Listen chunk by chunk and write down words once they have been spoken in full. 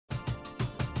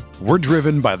We're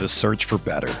driven by the search for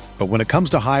better. But when it comes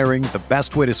to hiring, the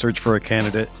best way to search for a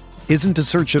candidate isn't to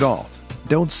search at all.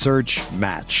 Don't search,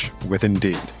 match with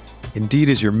Indeed. Indeed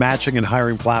is your matching and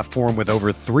hiring platform with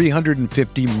over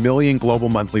 350 million global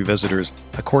monthly visitors,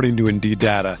 according to Indeed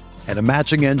data, and a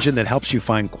matching engine that helps you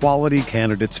find quality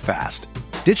candidates fast.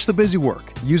 Ditch the busy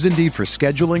work. Use Indeed for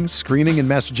scheduling, screening, and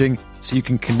messaging so you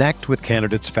can connect with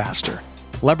candidates faster.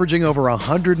 Leveraging over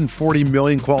 140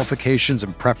 million qualifications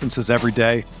and preferences every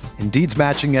day, Indeed's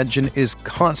matching engine is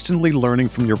constantly learning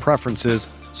from your preferences,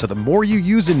 so the more you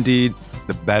use Indeed,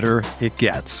 the better it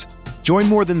gets. Join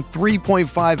more than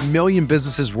 3.5 million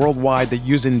businesses worldwide that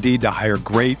use Indeed to hire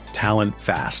great talent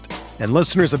fast. And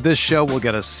listeners of this show will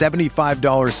get a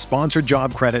 $75 sponsored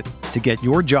job credit to get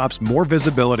your jobs more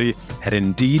visibility at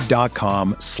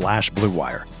Indeed.com/Blue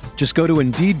Wire. Just go to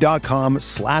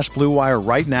Indeed.com/Blue Wire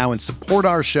right now and support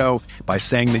our show by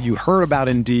saying that you heard about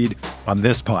Indeed on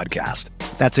this podcast.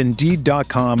 That's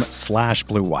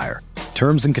Indeed.com/Blue Wire.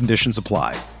 Terms and conditions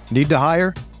apply. Need to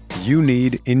hire? You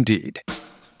need Indeed.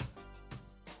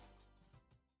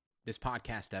 This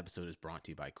podcast episode is brought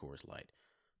to you by Coors Light.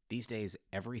 These days,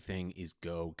 everything is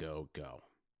go, go, go.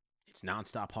 It's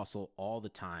nonstop hustle all the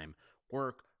time.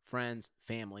 Work, friends,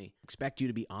 family, expect you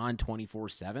to be on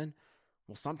 24/7.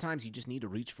 Well, sometimes you just need to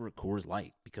reach for a Coors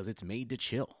Light because it's made to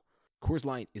chill. Coors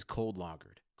Light is cold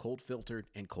lagered, cold filtered,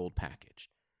 and cold packaged.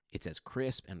 It's as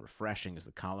crisp and refreshing as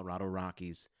the Colorado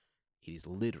Rockies. It is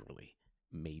literally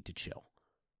made to chill.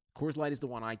 Coors Light is the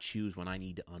one I choose when I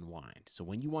need to unwind. So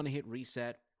when you want to hit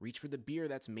reset, reach for the beer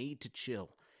that's made to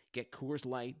chill. Get Coors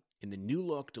Light in the new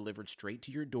look delivered straight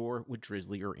to your door with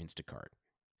Drizzly or Instacart.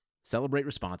 Celebrate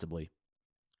responsibly.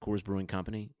 Coors Brewing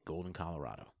Company, Golden,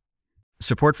 Colorado.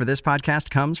 Support for this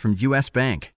podcast comes from U.S.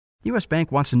 Bank. U.S.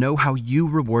 Bank wants to know how you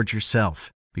reward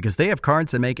yourself because they have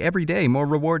cards that make every day more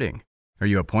rewarding. Are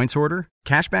you a points hoarder,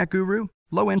 cashback guru,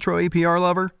 low intro APR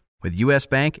lover? With U.S.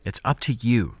 Bank, it's up to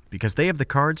you because they have the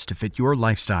cards to fit your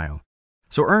lifestyle.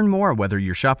 So earn more whether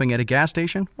you're shopping at a gas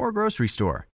station or a grocery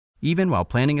store, even while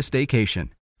planning a staycation.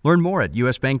 Learn more at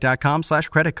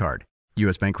usbank.com/credit card.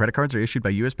 U.S. Bank credit cards are issued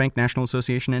by U.S. Bank National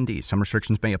Association ND. Some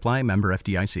restrictions may apply. Member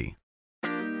FDIC.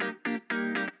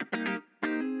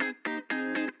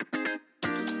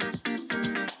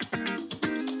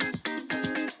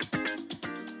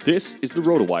 This is the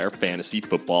RotoWire Fantasy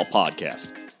Football Podcast.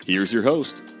 Here's your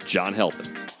host, John Halpin.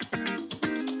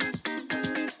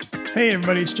 Hey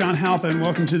everybody, it's John Halpin.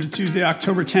 Welcome to the Tuesday,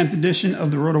 October 10th edition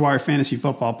of the RotoWire Fantasy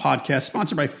Football Podcast,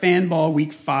 sponsored by Fanball.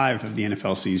 Week 5 of the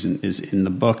NFL season is in the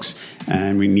books,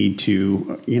 and we need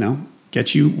to,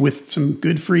 get you with some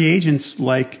good free agents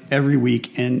like every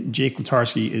week, and Jake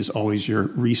Latarski is always your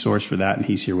resource for that, and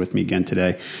he's here with me again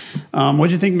today. What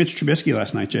did you think of Mitch Trubisky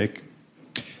last night, Jake?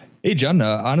 Hey, John,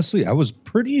 honestly, I was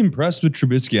pretty impressed with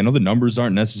Trubisky. I know the numbers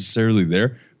aren't necessarily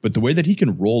there, but the way that he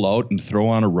can roll out and throw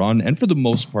on a run and for the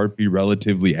most part be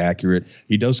relatively accurate,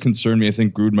 he does concern me. I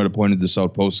think Gruden might have pointed this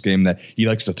out post game that he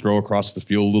likes to throw across the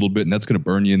field a little bit, and that's going to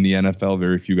burn you in the NFL.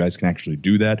 Very few guys can actually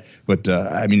do that. But,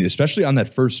 especially on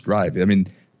that first drive,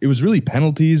 it was really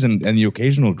penalties and the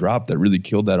occasional drop that really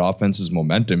killed that offense's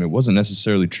momentum. It wasn't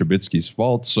necessarily Trubisky's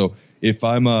fault. So if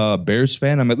I'm a Bears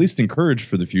fan, I'm at least encouraged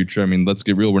for the future. Let's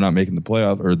get real. We're not making the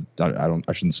playoff, or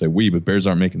I shouldn't say we, but Bears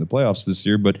aren't making the playoffs this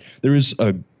year. But there is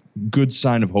a good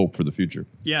sign of hope for the future.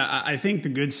 Yeah, I think the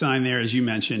good sign there, as you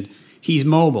mentioned, he's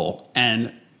mobile,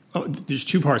 and there's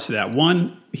two parts to that.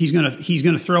 One, he's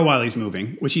gonna throw while he's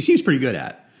moving, which he seems pretty good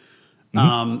at.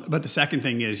 Mm-hmm. But the second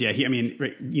thing is, the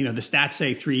stats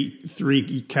say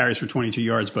three carries for 22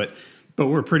 yards, but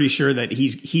we're pretty sure that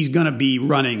he's going to be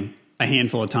running a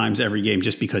handful of times every game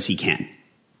just because he can.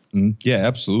 Yeah,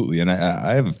 absolutely. And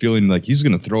I have a feeling like he's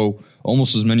going to throw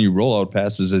almost as many rollout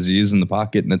passes as he is in the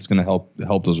pocket, and that's going to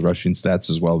help those rushing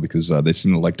stats as well because they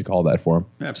seem to like to call that for him.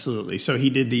 Absolutely. So he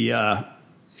did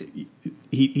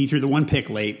he threw the one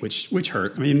pick late, which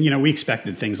hurt. We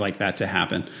expected things like that to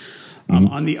happen.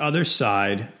 On the other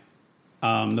side,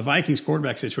 the Vikings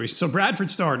quarterback situation. So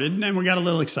Bradford started, and then we got a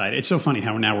little excited. It's so funny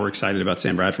how now we're excited about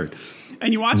Sam Bradford.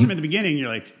 And you watch him at the beginning, you're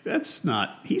like,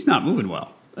 he's not moving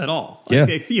well at all.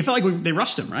 You felt like they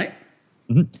rushed him, right?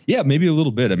 Mm-hmm. Yeah, maybe a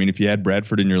little bit. If you had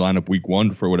Bradford in your lineup week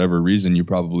 1 for whatever reason, you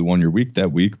probably won your week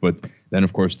that week. But then,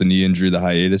 of course, the knee injury, the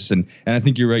hiatus. And I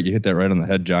think you're right. You hit that right on the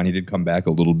head, John. He did come back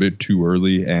a little bit too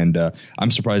early. And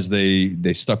I'm surprised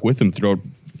they stuck with him throughout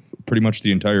pretty much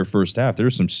the entire first half. There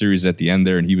was some series at the end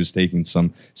there, and he was taking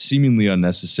some seemingly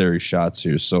unnecessary shots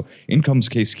here. So in comes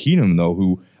Case Keenum, though,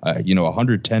 who,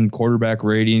 110 quarterback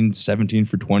rating, 17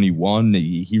 for 21.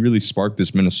 He really sparked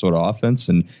this Minnesota offense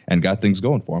and got things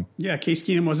going for him. Yeah, Case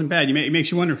Keenum wasn't bad. It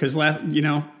makes you wonder because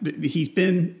he's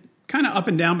been kind of up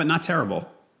and down, but not terrible.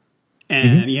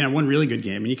 And, one really good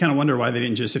game. And you kind of wonder why they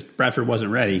didn't just, if Bradford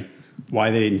wasn't ready,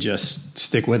 why they didn't just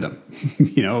stick with him.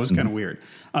 It was kind of weird.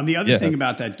 The other thing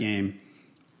about that game,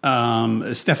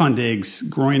 Stefon Diggs,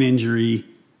 groin injury.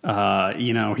 He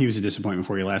was a disappointment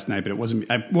for you last night, but it wasn't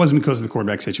because of the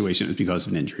quarterback situation. It was because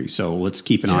of an injury. So let's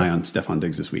keep an eye on Stefon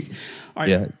Diggs this week. All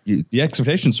right. Yeah, the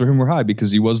expectations for him were high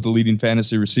because he was the leading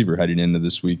fantasy receiver heading into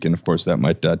this week. And, of course, that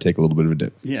might take a little bit of a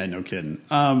dip. Yeah, no kidding.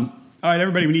 All right,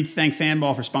 everybody, we need to thank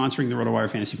Fanball for sponsoring the RotoWire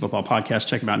Fantasy Football Podcast.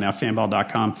 Check them out now,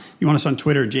 fanball.com. If you want us on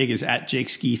Twitter, Jake is at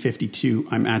JakeSki52.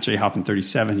 I'm at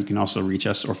JHoppin37. You can also reach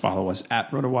us or follow us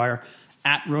at RotoWire,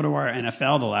 at RotoWire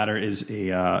NFL. The latter is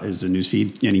a news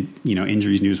feed. Any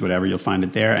injuries, news, whatever, you'll find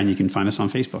it there, and you can find us on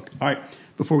Facebook. All right,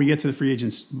 before we get to the free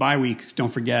agents bye week,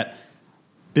 don't forget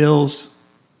Bills,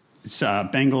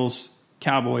 Bengals,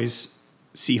 Cowboys,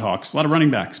 Seahawks. A lot of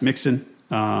running backs, Mixon,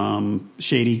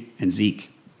 Shady, and Zeke.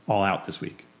 All out this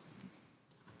week.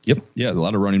 Yep. Yeah, a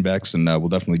lot of running backs, and we'll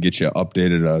definitely get you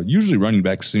updated. Usually running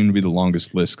backs seem to be the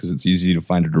longest list because it's easy to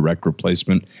find a direct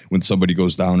replacement when somebody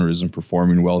goes down or isn't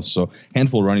performing well. So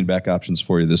handful of running back options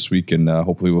for you this week, and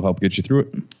hopefully we'll help get you through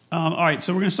it. All right,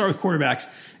 so we're going to start with quarterbacks.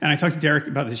 And I talked to Derek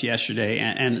about this yesterday,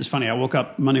 and it's funny. I woke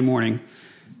up Monday morning,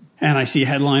 and I see a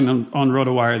headline on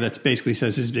RotoWire that basically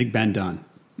says, "Is Big Ben done?"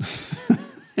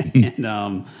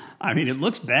 And, it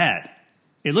looks bad.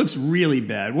 It looks really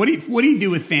bad. What do you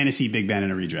do with fantasy Big Ben in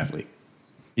a redraft league?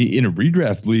 In a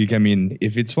redraft league,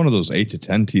 if it's one of those 8 to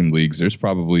 10 team leagues, there's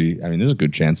probably, there's a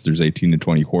good chance there's 18 to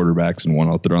 20 quarterbacks and one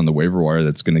out there on the waiver wire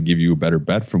that's going to give you a better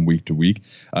bet from week to week,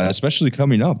 especially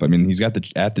coming up. He's got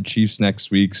the Chiefs next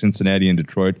week. Cincinnati and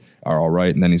Detroit are all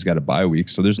right, and then he's got a bye week.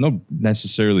 So there's no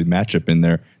necessarily matchup in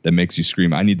there that makes you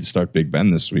scream, I need to start Big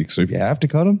Ben this week. So if you have to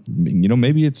cut him,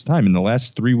 maybe it's time. In the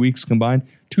last 3 weeks combined,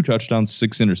 2 touchdowns,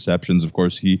 6 interceptions. Of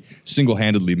course, he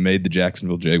single-handedly made the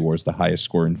Jacksonville Jaguars the highest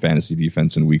scoring fantasy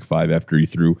defense in week 5 after he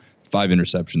threw 5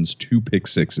 interceptions, 2 pick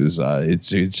sixes. It's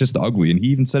just ugly. And he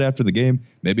even said after the game,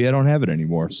 maybe I don't have it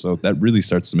anymore. So that really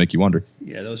starts to make you wonder.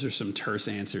 Yeah, those are some terse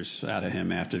answers out of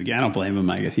him after the game. I don't blame him.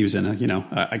 I guess he was in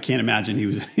I can't imagine he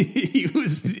was he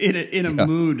was in a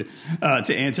mood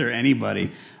to answer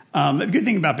anybody. The good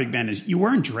thing about Big Ben is you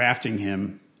weren't drafting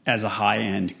him as a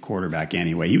high-end quarterback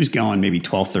anyway. He was going maybe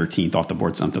 12th, 13th off the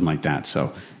board, something like that.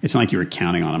 So it's not like you were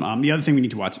counting on him. The other thing we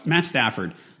need to watch, Matt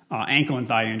Stafford, ankle and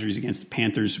thigh injuries against the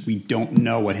Panthers. We don't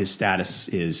know what his status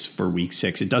is for week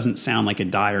 6. It doesn't sound like a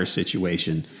dire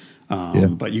situation,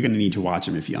 but you're going to need to watch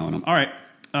him if you own him. All right,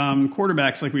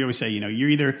 quarterbacks, like we always say, you're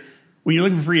either, when you're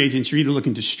looking for free agents, you're either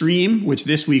looking to stream, which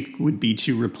this week would be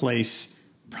to replace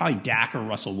probably Dak or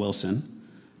Russell Wilson,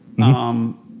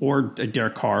 or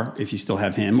Derek Carr, if you still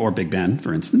have him, or Big Ben,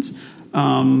 for instance.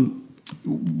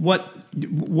 What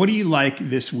do you like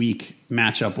this week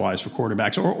matchup-wise for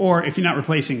quarterbacks? Or if you're not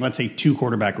replacing, let's say, 2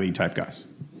 quarterback league type guys?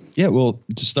 Yeah, well,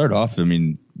 to start off,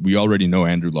 we already know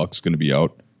Andrew Luck's going to be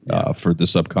out for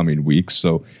this upcoming week.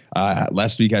 So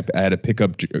last week I had to pick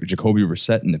up Jacoby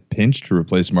Brissett in a pinch to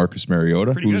replace Marcus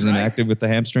Mariota, who was inactive with the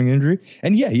hamstring injury.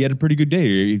 And yeah, he had a pretty good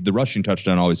day. The rushing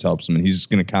touchdown always helps him, and he's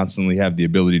going to constantly have the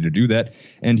ability to do that.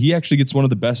 And he actually gets one of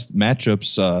the best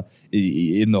matchups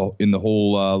in the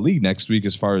whole league next week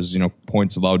as far as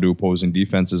points allowed to opposing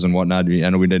defenses and whatnot. I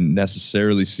know we didn't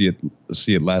necessarily see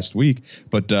it last week,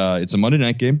 but it's a Monday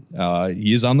night game.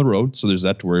 He is on the road, so there's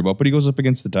that to worry about. But he goes up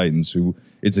against the Titans, who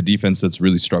it's a defense that's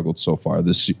really struggled so far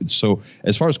this year. So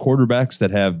as far as quarterbacks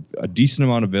that have a decent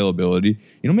amount of availability,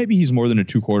 maybe he's more than a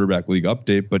 2 quarterback league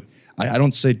update, but I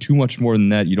don't say too much more than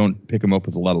that. You don't pick him up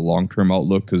with a lot of long-term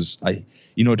outlook because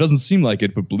it doesn't seem like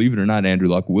it, but believe it or not, Andrew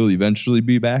Luck will eventually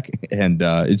be back, and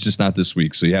it's just not this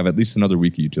week. So you have at least another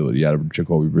week of utility out of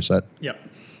Jacoby Brissett. Yep.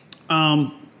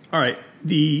 All right.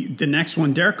 The next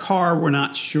one, Derek Carr, we're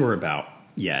not sure about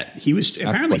yet. He was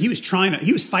he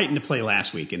was fighting to play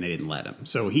last week, and they didn't let him.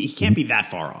 So he can't be that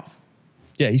far off.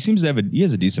 Yeah, he seems to have he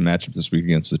has a decent matchup this week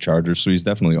against the Chargers, so he's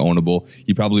definitely ownable.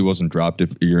 He probably wasn't dropped if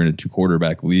you're in a 2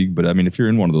 quarterback league, but if you're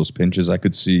in one of those pinches, I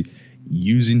could see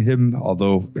using him,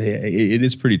 although it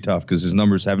is pretty tough because his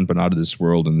numbers haven't been out of this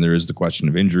world, and there is the question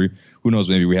of injury. Who knows,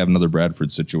 maybe we have another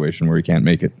Bradford situation where he can't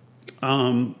make it.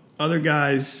 Other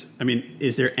guys,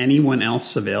 is there anyone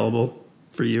else available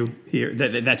for you here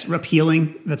that's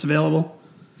appealing, that's available?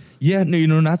 Yeah,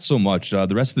 no, not so much.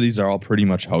 The rest of these are all pretty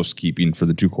much housekeeping for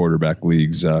the 2 quarterback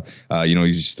leagues.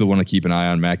 You still want to keep an eye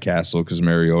on Matt Castle because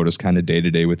Mariota's kind of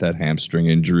day-to-day with that hamstring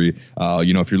injury.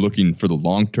 If you're looking for the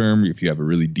long term, if you have a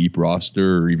really deep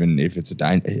roster, or even if it's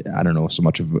I don't know so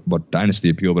much about dynasty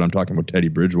appeal, but I'm talking about Teddy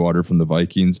Bridgewater from the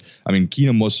Vikings. I mean,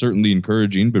 Keenum was certainly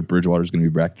encouraging, but Bridgewater's going to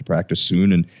be back to practice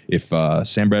soon. And if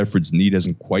Sam Bradford's knee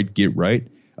doesn't quite get right,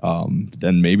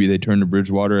 then maybe they turn to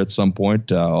Bridgewater at some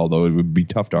point, although it would be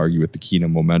tough to argue with the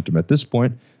Keenum momentum at this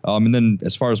point. And then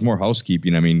as far as more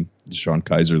housekeeping, I mean, Deshaun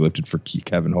Kaiser lifted for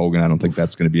Kevin Hogan. I don't think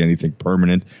that's going to be anything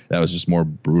permanent. That was just more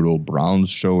brutal Browns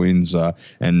showings.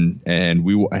 And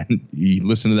you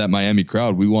listen to that Miami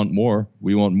crowd. We want more.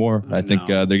 We want more. I think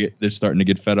they're starting to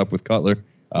get fed up with Cutler.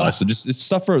 So just it's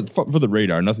stuff for the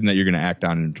radar, nothing that you're going to act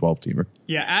on in a 12-teamer.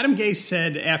 Yeah, Adam Gase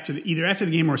said either after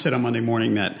the game or said on Monday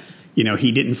morning that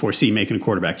he didn't foresee making a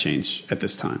quarterback change at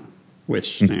this time.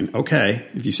 Which, okay,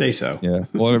 if you say so. Yeah,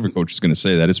 well, every coach is going to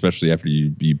say that, especially after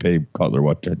you pay Cutler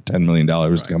 $10 million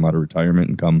to come out of retirement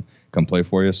and come play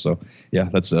for you. So yeah,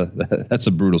 that's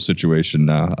a brutal situation.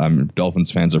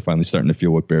 Dolphins fans are finally starting to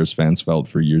feel what Bears fans felt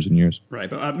for years and years. Right,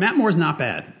 but Matt Moore's not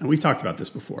bad, and we've talked about this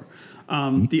before.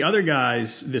 The other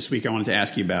guys this week I wanted to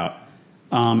ask you about.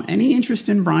 Any interest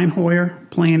in Brian Hoyer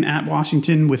playing at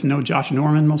Washington with no Josh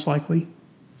Norman, most likely?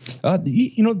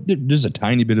 There's a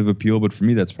tiny bit of appeal, but for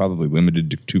me, that's probably limited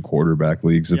to 2 quarterback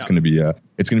leagues. It's going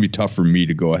to be tough for me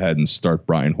to go ahead and start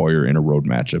Brian Hoyer in a road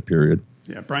matchup period.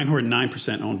 Yeah, Brian Hoyer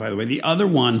 9% owned, by the way. The other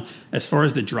one, as far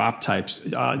as the drop types,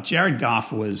 Jared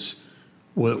Goff was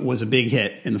a big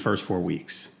hit in the first 4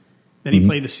 weeks. Then he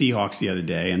played the Seahawks the other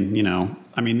day, and the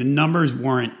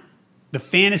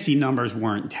fantasy numbers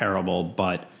weren't terrible,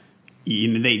 but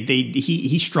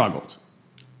he struggled,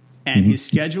 and his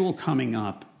schedule coming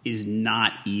up is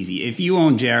not easy. If you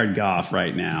own Jared Goff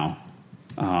right now,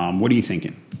 what are you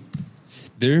thinking?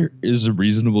 There is a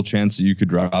reasonable chance that you could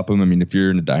drop him. I mean, if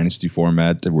you're in a dynasty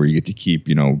format where you get to keep,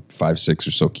 5, 6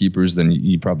 or so keepers, then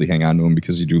you probably hang on to him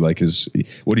because you do like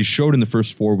what he showed in the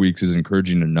first 4 weeks is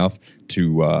encouraging enough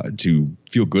to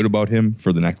feel good about him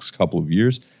for the next couple of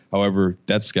years. However,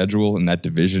 that schedule and that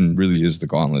division really is the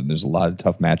gauntlet. There's a lot of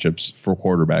tough matchups for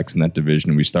quarterbacks in that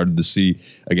division. We started to see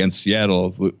against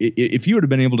Seattle. If he would have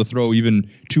been able to throw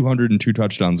even 202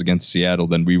 touchdowns against Seattle,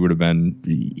 then he would have been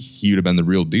the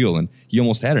real deal. And he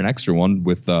almost had an extra one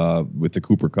with the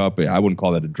Cooper Kupp. I wouldn't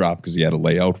call that a drop because he had to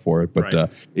lay out for it, but right.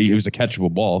 It was a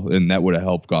catchable ball, and that would have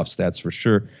helped Goff's stats for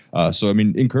sure. So, I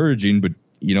mean, encouraging, but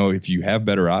if you have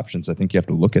better options, I think you have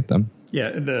to look at them. Yeah,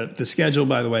 the schedule,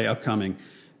 by the way, upcoming.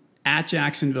 At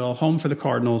Jacksonville, home for the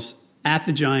Cardinals. At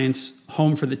the Giants,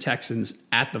 home for the Texans.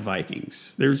 At the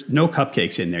Vikings. There's no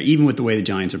cupcakes in there. Even with the way the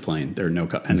Giants are playing, there are no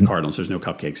and the Cardinals, there's no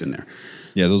cupcakes in there.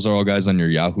 Yeah, those are all guys on your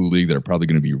Yahoo League that are probably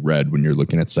going to be red when you're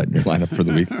looking at setting your lineup for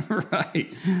the week.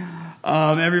 Right.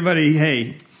 Everybody,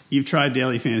 hey, you've tried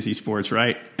daily fantasy sports,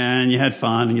 right? And you had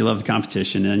fun and you love the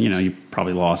competition, and you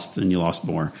probably lost and you lost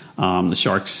more. The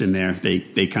Sharks in there,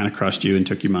 they kind of crushed you and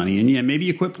took your money, and yeah, maybe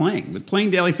you quit playing. But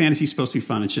playing daily fantasy is supposed to be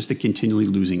fun. It's just that continually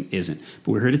losing isn't.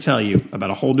 But we're here to tell you about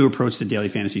a whole new approach to daily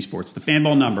fantasy sports. The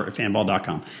Fanball number at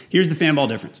fanball.com. Here's the Fanball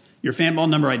difference. Your Fanball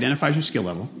number identifies your skill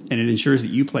level, and it ensures that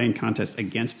you play in contests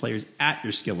against players at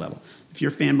your skill level. If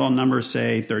your Fanball number is,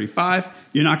 say, 35,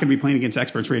 you're not going to be playing against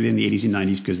experts rated in the 80s and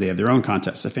 90s because they have their own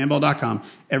contests. At Fanball.com,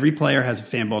 every player has a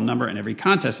Fanball number, and every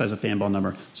contest has a Fanball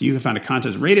number. So you can find a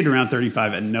contest rated around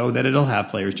 35 and know that it'll have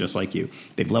players just like you.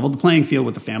 They've leveled the playing field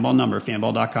with the Fanball number.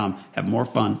 Fanball.com. Have more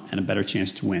fun and a better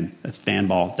chance to win. That's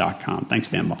Fanball.com. Thanks,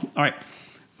 Fanball. All right.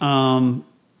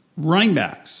 Running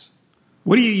backs.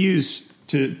 What do you use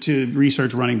to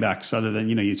research running backs other than,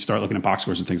 you start looking at box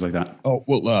scores and things like that? Oh,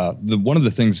 well, one of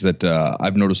the things that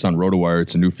I've noticed on RotoWire,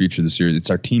 it's a new feature this year. It's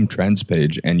our team trends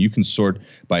page, and you can sort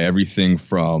by everything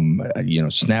from,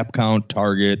 snap count,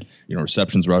 target,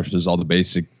 receptions, rushes, all the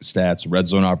basic stats, red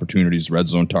zone opportunities, red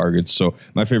zone targets. So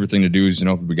my favorite thing to do is,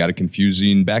 we got a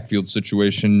confusing backfield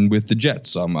situation with the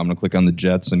Jets. I'm going to click on the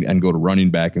Jets and go to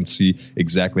running back and see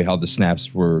exactly how the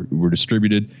snaps were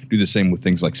distributed. Do the same with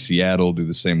things like Seattle. Do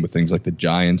the same with things like the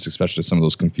Giants, especially some of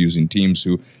those confusing teams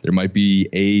who there might be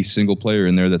a single player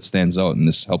in there that stands out. And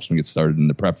this helps me get started in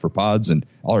the prep for pods, and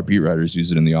all our beat writers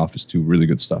use it in the office too. Really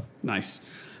good stuff. Nice.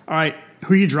 All right.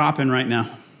 Who are you dropping right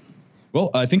now?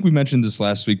 Well, I think we mentioned this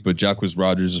last week, but Jacquizz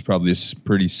Rodgers is probably a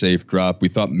pretty safe drop. We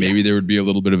thought maybe there would be a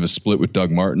little bit of a split with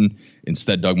Doug Martin.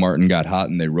 Instead, Doug Martin got hot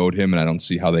and they rode him, and I don't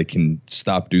see how they can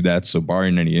do that. So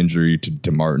barring any injury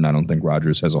to Martin, I don't think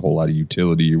Rodgers has a whole lot of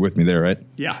utility. You're with me there, right?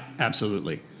 Yeah,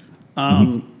 absolutely.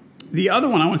 The other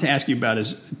one I want to ask you about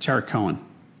is Tarik Cohen.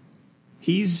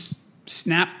 His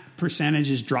snap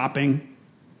percentage is dropping.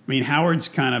 I mean, Howard's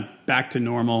kind of back to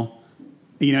normal.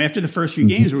 You know, after the first few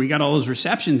games where we got all those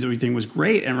receptions, everything was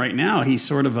great. And right now he's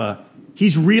sort of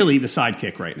he's really the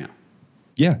sidekick right now.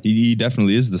 Yeah, he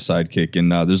definitely is the sidekick.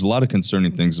 And there's a lot of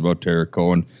concerning things about Tarik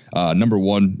Cohen. Number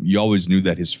one, you always knew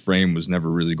that his frame was never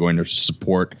really going to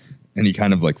support any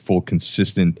kind of like full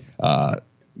consistent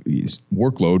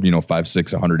workload,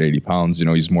 5'6", 180 pounds.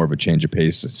 He's more of a change of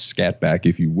pace, a scat back,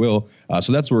 if you will.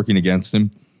 So that's working against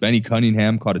him. Benny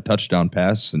Cunningham caught a touchdown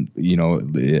pass and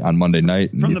on Monday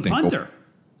night. From the punter.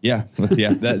 Yeah,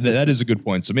 that is a good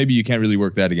point. So maybe you can't really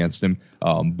work that against him.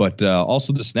 But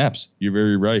also the snaps. You're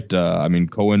very right.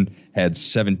 Cohen had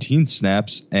 17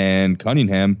 snaps and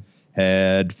Cunningham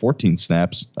had 14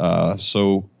 snaps.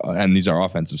 And these are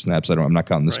offensive snaps. I'm not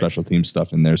counting the special team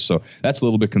stuff in there. So that's a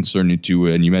little bit concerning too.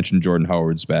 And you mentioned Jordan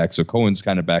Howard's back. So Cohen's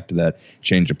kind of back to that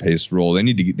change of pace role.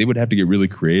 They would have to get really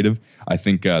creative. I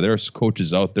think there are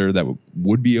coaches out there that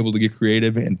would be able to get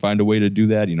creative and find a way to do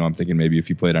that. I'm thinking maybe if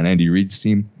he played on Andy Reid's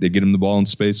team, they'd get him the ball in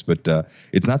space, but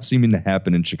it's not seeming to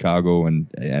happen in Chicago.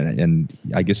 And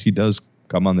I guess he does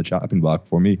come on the chopping block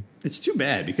for me. It's too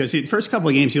bad because the first couple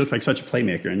of games he looked like such a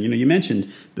playmaker. And, you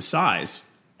mentioned the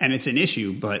size, and it's an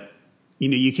issue, but,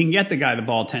 you can get the guy the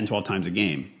ball 10, 12 times a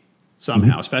game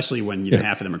somehow, especially when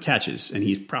half of them are catches. And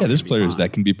he's probably there's players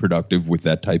that can be productive with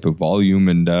that type of volume.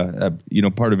 And,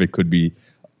 part of it could be,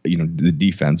 the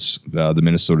defense. The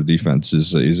Minnesota defense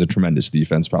is a tremendous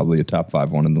defense, probably a top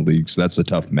 5 one in the league. So that's a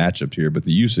tough matchup here. But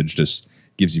the usage just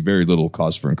gives you very little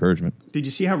cause for encouragement. Did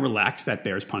you see how relaxed that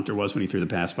Bears punter was when he threw the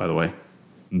pass, by the way?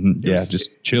 Mm-hmm.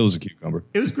 Just chill as a cucumber.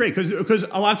 It was great because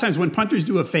a lot of times when punters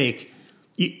do a fake,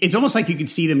 it's almost like you could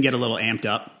see them get a little amped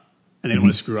up and they don't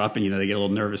want to screw up and, they get a little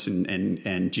nervous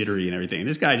and jittery and everything. And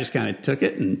this guy just kind of took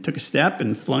it and took a step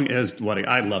and flung it.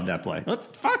 I love that play.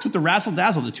 Fox with the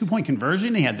razzle-dazzle, the 2-point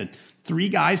conversion. They had the 3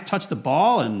 guys touch the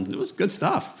ball and it was good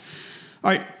stuff.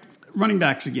 All right. Running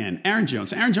backs again. Aaron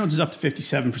Jones. Aaron Jones is up to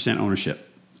 57% ownership.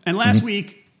 And last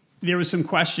week, there was some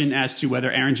question as to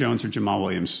whether Aaron Jones or Jamal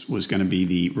Williams was going to be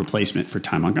the replacement for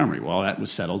Ty Montgomery. Well, that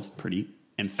was settled pretty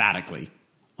emphatically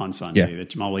on Sunday that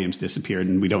Jamal Williams disappeared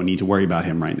and we don't need to worry about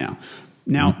him right now.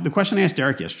 Now, the question I asked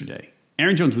Derek yesterday,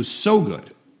 Aaron Jones was so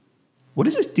good. What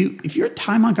does this do? If you're a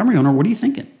Ty Montgomery owner, what are you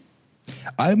thinking?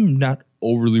 I'm not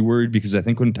overly worried because I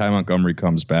think when Ty Montgomery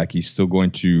comes back, he's still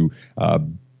going to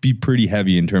be pretty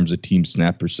heavy in terms of team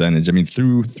snap percentage.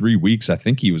 Through 3 weeks, I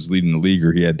think he was leading the league,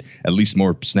 or he had at least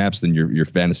more snaps than your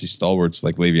fantasy stalwarts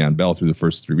like Le'Veon Bell through the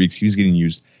first 3 weeks. He was getting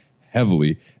used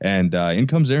heavily. And in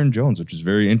comes Aaron Jones, which is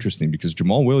very interesting because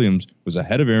Jamal Williams was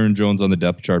ahead of Aaron Jones on the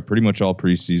depth chart pretty much all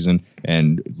preseason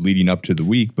and leading up to the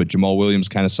week. But Jamal Williams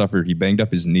kind of suffered. He banged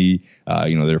up his knee.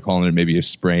 They're calling it maybe a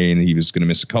sprain. He was going to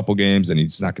miss a couple games and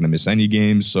he's not going to miss any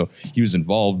games. So he was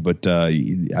involved, but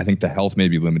I think the health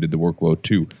maybe limited the workload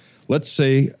too. Let's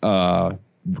say Ty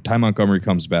Montgomery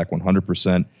comes back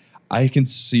 100%. I can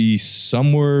see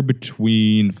somewhere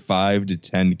between 5 to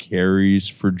 10 carries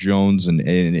for Jones,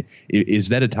 and is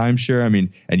that a timeshare?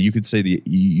 And you could say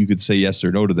you could say yes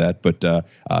or no to that, but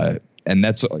and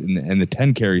the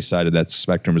 10 carry side of that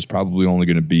spectrum is probably only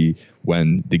going to be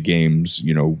when the game's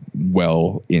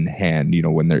well in hand.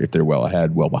 If they're well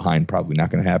ahead, well behind, probably not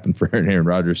going to happen for Aaron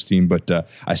Rodgers' team. But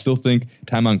I still think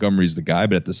Ty Montgomery's the guy.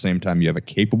 But at the same time, you have a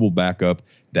capable backup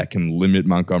that can limit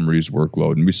Montgomery's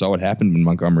workload. And we saw what happened when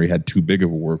Montgomery had too big of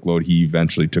a workload. He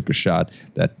eventually took a shot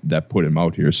that put him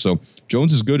out here. So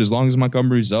Jones is good as long as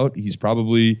Montgomery's out. He's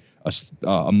probably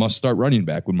a must-start running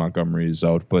back when Montgomery is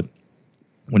out. But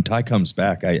when Ty comes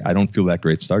back, I don't feel that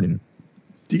great starting him.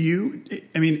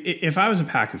 If I was a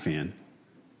Packer fan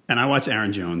and I watched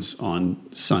Aaron Jones on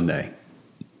Sunday,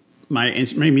 my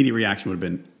immediate reaction would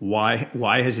have been,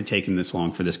 why has it taken this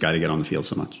long for this guy to get on the field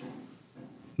so much?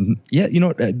 Yeah,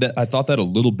 I thought that a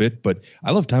little bit, but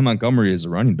I love Ty Montgomery as a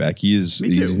running back. He's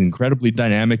incredibly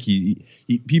dynamic.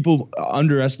 People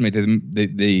underestimate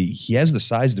that he has the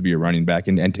size to be a running back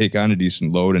and take on a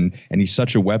decent load, and he's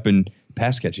such a weapon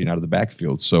pass catching out of the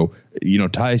backfield. So,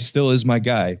 Ty still is my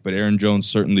guy, but Aaron Jones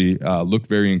certainly looked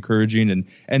very encouraging.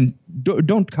 And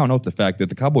don't count out the fact that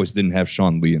the Cowboys didn't have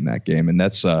Sean Lee in that game, and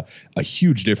that's a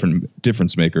huge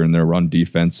difference maker in their run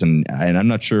defense. And I'm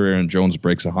not sure Aaron Jones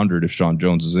breaks 100 if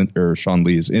Sean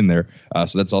Lee is in there.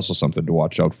 So that's also something to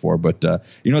watch out for. But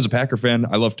as a Packer fan,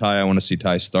 I love Ty. I want to see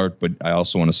Ty start, but I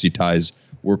also want to see Ty's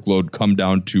workload come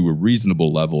down to a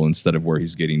reasonable level instead of where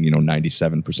he's getting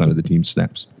 97% of the team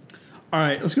snaps. All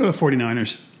right, let's go to the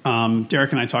 49ers.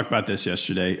 Derek and I talked about this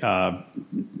yesterday.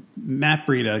 Matt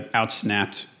Breida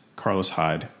outsnapped Carlos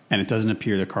Hyde, and it doesn't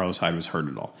appear that Carlos Hyde was hurt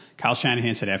at all. Kyle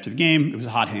Shanahan said after the game it was a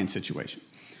hot hand situation.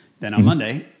 Then on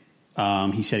Monday,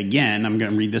 He said again, I'm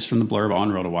going to read this from the blurb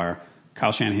on RotoWire.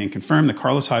 Kyle Shanahan confirmed that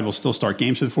Carlos Hyde will still start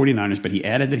games for the 49ers, but he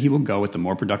added that he will go with the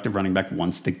more productive running back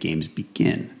once the games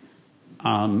begin.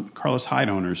 Carlos Hyde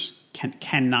owners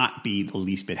cannot be the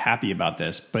least bit happy about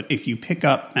this, but if you pick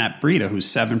up Matt Breida, who's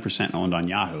 7% owned on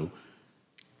Yahoo,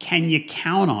 can you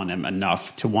count on him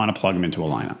enough to want to plug him into a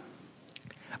lineup?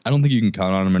 I don't think you can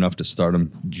count on him enough to start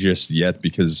him just yet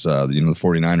because, the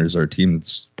 49ers are a team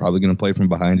that's probably going to play from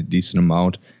behind a decent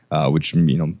amount, which,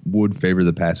 would favor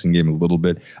the passing game a little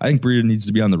bit. I think Breida needs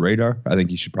to be on the radar. I think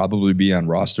he should probably be on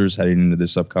rosters heading into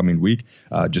this upcoming week,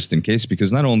 just in case,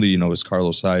 because not only, is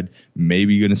Carlos Hyde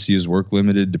maybe going to see his work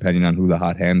limited depending on who the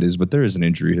hot hand is, but there is an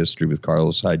injury history with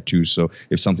Carlos Hyde too. So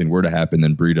if something were to happen,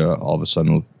 then Breida all of a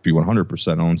sudden will be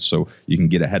 100% owned. So you can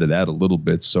get ahead of that a little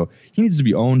bit. So he needs to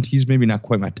be owned. He's maybe not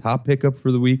quite my top pickup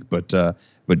for the week, but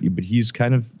he's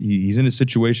he's in a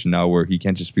situation now where he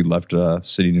can't just be left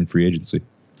sitting in free agency.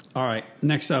 All right.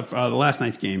 Next up, the last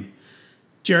night's game,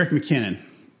 Jerick McKinnon.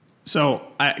 So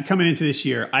coming into this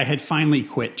year, I had finally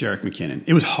quit Jerick McKinnon.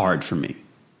 It was hard for me.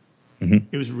 Mm-hmm.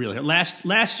 It was really hard.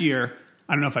 Last year,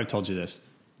 I don't know if I've told you this.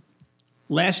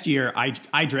 Last year,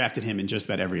 I drafted him in just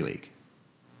about every league.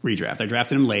 Redraft. I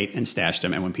drafted him late and stashed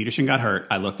him. And when Peterson got hurt,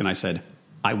 I looked and I said,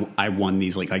 I won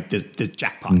these like the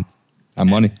jackpot. I'm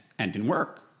money. And it didn't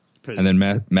work. And then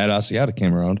Matt Asiata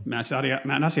came around. Matt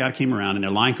Asiata came around, and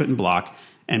their line couldn't block.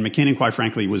 And McKinnon, quite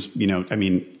frankly, was,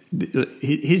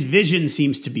 his vision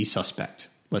seems to be suspect.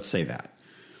 Let's say that.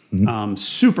 Mm-hmm.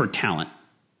 Super talent.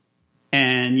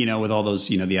 And, with all those,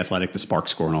 the athletic, the spark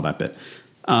score and all that bit.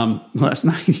 Last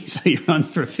night, he runs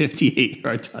for a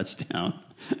 58-yard touchdown.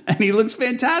 And he looks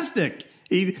fantastic.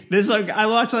 I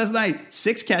watched last night,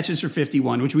 6 catches for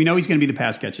 51, which we know he's going to be the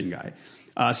pass-catching guy.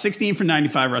 16 for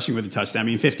 95 rushing with a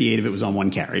touchdown. 58 of it was on one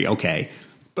carry. Okay.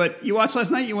 But you watched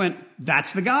last night, you went,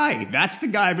 that's the guy. That's the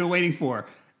guy I've been waiting for.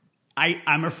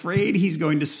 I'm afraid he's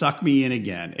going to suck me in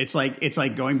again. It's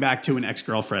like going back to an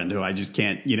ex-girlfriend who I just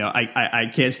can't,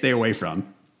 I can't stay away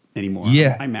from anymore.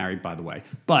 Yeah. I'm married, by the way.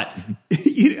 But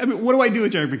what do I do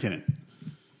with Jerick McKinnon?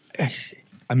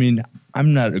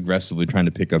 I'm not aggressively trying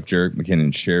to pick up Jerick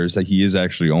McKinnon shares. Like, he is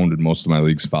actually owned in most of my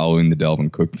leagues following the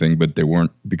Dalvin Cook thing, but they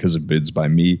weren't because of bids by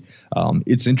me.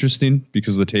 It's interesting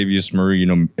because Latavius Murray,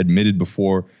 admitted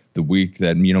before the week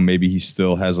that, maybe he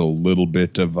still has a little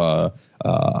bit of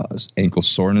ankle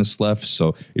soreness left.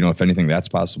 So, if anything, that's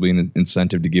possibly an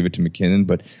incentive to give it to McKinnon.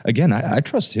 But again, I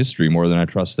trust history more than I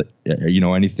trust that,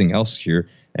 anything else here.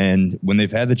 And when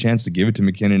they've had the chance to give it to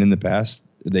McKinnon in the past,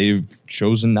 they've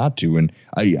chosen not to. And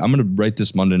I'm going to write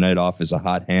this Monday night off as a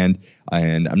hot hand.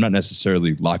 And I'm not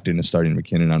necessarily locked into starting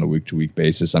McKinnon on a week-to-week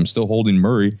basis. I'm still holding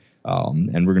Murray.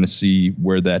 And we're going to see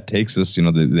where that takes us.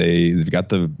 They've got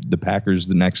the Packers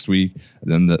the next week,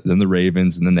 then the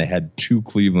Ravens, and then they had 2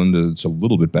 Cleveland. It's a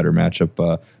little bit better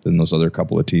matchup than those other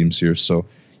couple of teams here. So,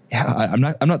 yeah,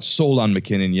 I'm not sold on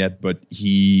McKinnon yet, but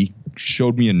he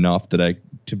showed me enough to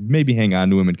maybe hang on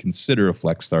to him and consider a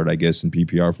flex start, I guess, in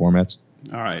PPR formats.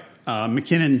 All right,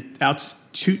 McKinnon out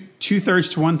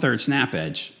 2/3 to 1/3 snap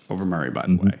edge over Murray, by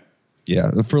the way.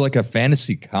 Yeah, for like a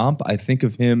fantasy comp, I think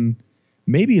of him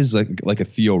maybe as like a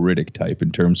Theo Riddick type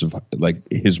in terms of like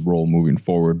his role moving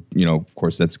forward. Of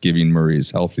course, that's giving Murray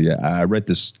is healthy. I read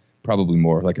this probably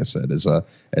more, like I said, as a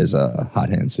hot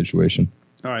hand situation.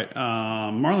 All right,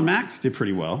 Marlon Mack did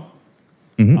pretty well.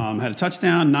 Mm-hmm. Had a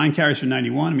touchdown, 9 carries for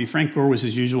 91. Frank Gore was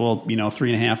his usual,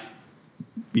 3.5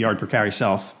 yard per carry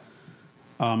self.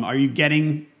 How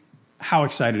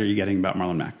excited are you getting about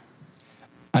Marlon Mack?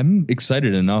 I'm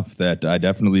excited enough that I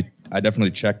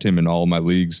definitely checked him in all of my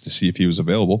leagues to see if he was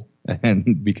available.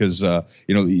 And because, and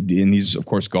he's, of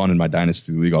course, gone in my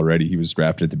dynasty league already. He was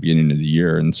drafted at the beginning of the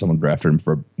year, and someone drafted him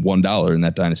for $1 in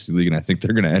that dynasty league. And I think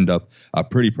they're going to end up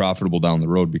pretty profitable down the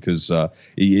road because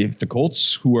if the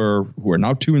Colts, who are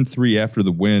now 2-3 after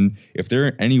the win, if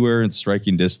they're anywhere in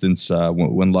striking distance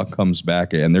when luck comes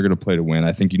back and they're going to play to win,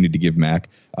 I think you need to give Mac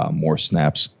more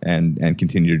snaps and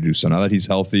continue to do so. Now that he's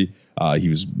healthy, he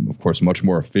was, of course, much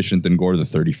more efficient than Gore. The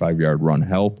 35-yard run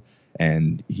helped.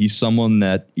 And he's someone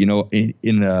that, in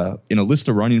a list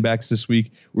of running backs this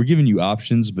week, we're giving you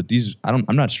options, but I'm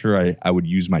not sure I would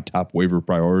use my top waiver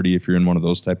priority if you're in one of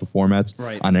those type of formats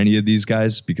on any of these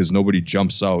guys, because nobody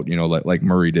jumps out, like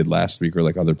Murray did last week or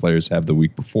like other players have the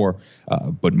week before.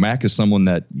 But Mac is someone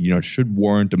that, should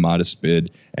warrant a modest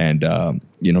bid. And,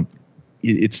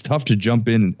 it's tough to jump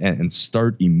in and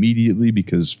start immediately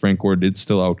because Frank Gore did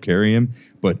still outcarry him,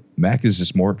 but Mac is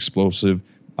just more explosive.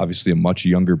 Obviously a much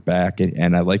younger back,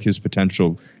 and I like his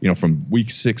potential, from week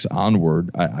 6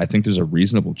 onward. I think there's a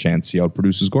reasonable chance he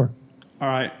outproduces Gore. All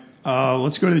right.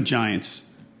 Let's go to the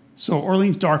Giants. So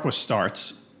Orleans Darkwa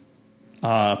starts,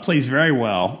 plays very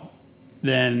well,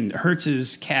 then hurts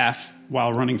his calf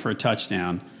while running for a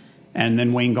touchdown, and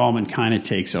then Wayne Gallman kind of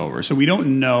takes over. So we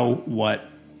don't know what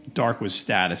Darkwa's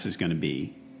status is going to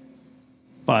be.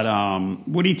 But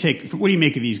what do you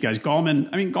make of these guys?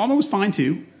 Gallman was fine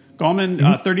too. Gallman,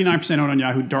 39% owned on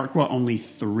Yahoo. Darkwa only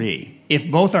 3%. If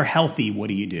both are healthy, what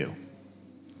do you do?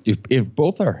 If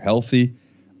both are healthy,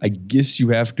 I guess you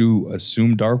have to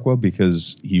assume Darkwa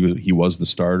because he was the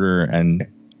starter, and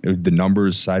the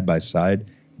numbers side by side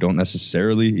don't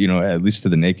necessarily, at least to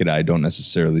the naked eye, don't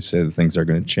necessarily say that things are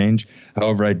going to change.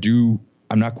 However, I'm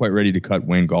not quite ready to cut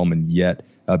Wayne Gallman yet.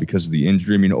 Because of the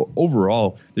injury. I mean,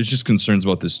 overall, there's just concerns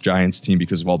about this Giants team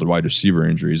because of all the wide receiver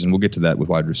injuries, and we'll get to that with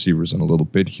wide receivers in a little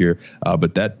bit here.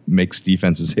 But that makes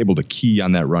defenses able to key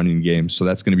on that running game, so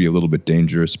that's going to be a little bit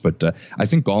dangerous. But I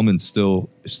think Gallman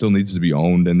still needs to be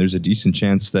owned, and there's a decent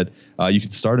chance that you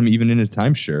could start him even in a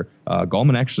timeshare.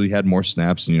 Gallman actually had more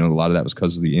snaps, and a lot of that was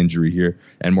because of the injury here,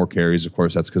 and more carries. Of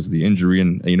course, that's because of the injury,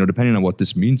 and depending on what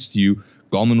this means to you,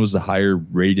 Gallman was the higher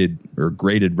rated or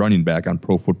graded running back on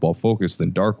Pro Football Focus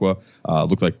than Darkwa.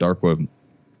 Looked like Darkwa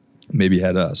maybe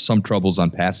had some troubles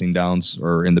on passing downs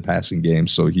or in the passing game,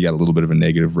 so he got a little bit of a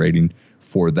negative rating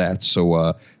for that. So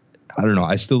I don't know.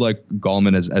 I still like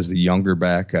Gallman as the younger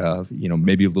back,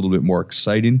 maybe a little bit more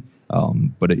exciting.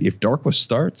 But if Darkwa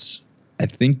starts, I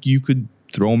think you could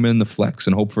throw him in the flex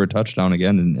and hope for a touchdown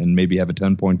again and maybe have a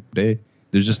 10-point day.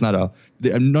 There's just none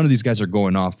of these guys are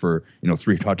going off for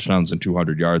 3 touchdowns and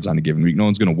 200 yards on a given week. No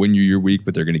one's going to win you your week,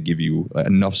 but they're going to give you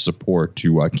enough support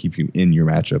to keep you in your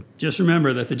matchup. Just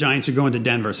remember that the Giants are going to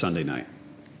Denver Sunday night.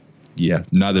 Yeah,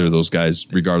 neither of those guys,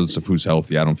 regardless of who's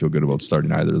healthy, I don't feel good about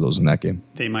starting either of those in that game.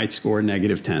 They might score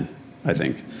 -10, I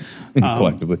think.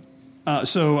 Collectively.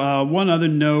 So one other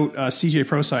note, CJ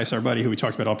Prosise, our buddy who we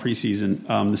talked about all preseason,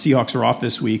 the Seahawks are off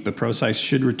this week, but Prosise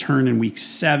should return in week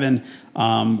 7,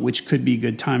 which could be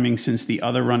good timing since the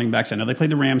other running backs, I know they played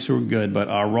the Rams who were good, but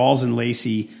Rawls and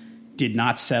Lacey did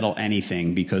not settle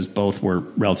anything because both were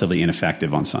relatively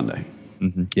ineffective on Sunday.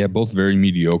 Mm-hmm. Yeah, both very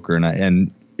mediocre.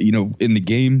 And in the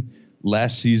game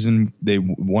last season, they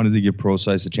wanted to give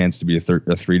Prosise a chance to be a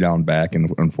 3-down back,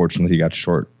 and unfortunately he got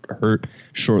hurt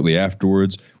shortly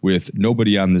afterwards. With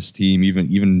nobody on this team,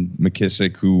 even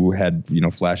McKissick, who had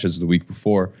flashes the week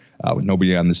before, with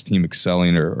nobody on this team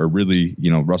excelling or really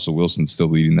Russell Wilson still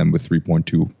leading them with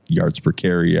 3.2 yards per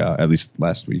carry, at least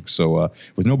last week. So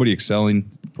with nobody excelling,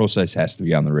 Prosise has to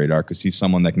be on the radar because he's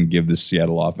someone that can give this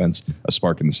Seattle offense a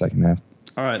spark in the second half.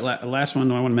 All right, last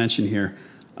one I want to mention here.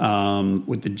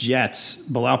 With the Jets,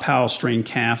 Bilal Powell strained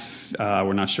calf.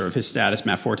 We're not sure of his status.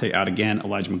 Matt Forte out again.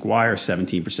 Elijah McGuire,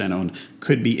 17% owned,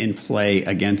 could be in play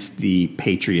against the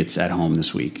Patriots at home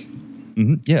this week.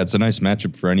 Mm-hmm. Yeah, it's a nice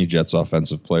matchup for any Jets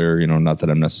offensive player. Not that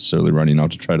I'm necessarily running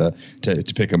out to try to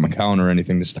pick up McCown or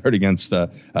anything to start against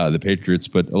the Patriots,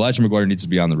 but Elijah McGuire needs to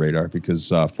be on the radar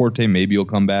because Forte maybe will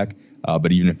come back.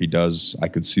 But even if he does, I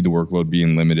could see the workload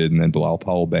being limited, and then Bilal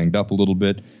Powell banged up a little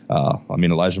bit.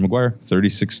 Elijah McGuire,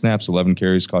 36 snaps, 11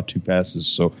 carries, caught 2 passes.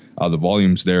 So the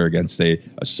volume's there against a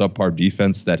subpar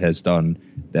defense that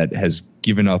has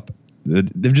given up.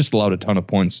 They've just allowed a ton of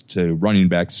points to running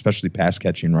backs, especially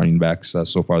pass-catching running backs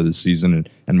so far this season,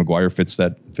 and McGuire fits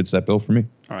that bill for me.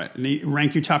 All right,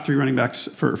 rank your top 3 running backs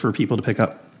for people to pick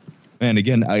up. And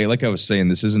again, like I was saying,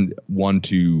 this isn't one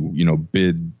to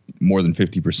bid more than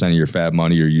 50% of your fab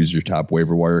money or use your top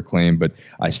waiver wire claim, but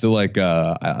I still like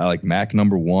I like Mac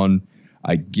number 1.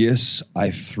 I guess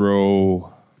I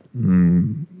throw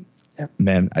I'm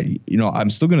gonna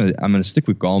stick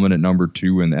with Gallman at number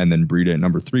 2 and then Breida at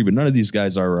number 3, but none of these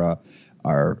guys are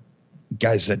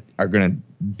guys that are going to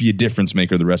be a difference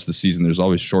maker the rest of the season. There's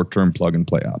always short-term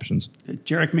plug-and-play options.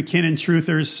 Jerick McKinnon,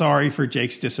 truthers, sorry for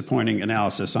Jake's disappointing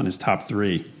analysis on his top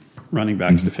 3 running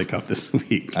backs to pick up this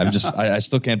week. I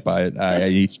still can't buy it.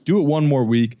 I do it one more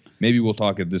week. Maybe we'll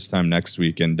talk at this time next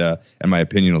week, and my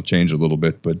opinion will change a little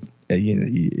bit. But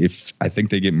if I think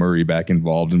they get Murray back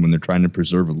involved, and when they're trying to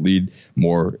preserve a lead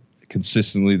more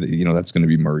consistently, that's going to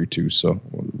be Murray too. So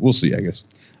we'll see, I guess.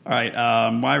 All right,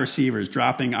 wide receivers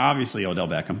dropping. Obviously, Odell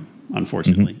Beckham,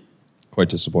 unfortunately. Mm-hmm. Quite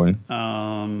disappointing.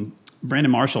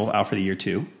 Brandon Marshall out for the year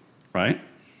too, right?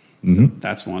 Mm-hmm. So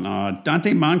that's one.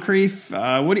 Dante Moncrief,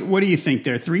 what do you think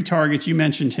there? 3 targets. You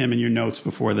mentioned him in your notes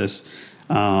before this.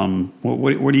 What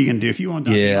are you going to do if you own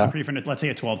Dante Moncrief in, let's say,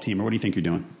 a 12-teamer? What do you think you're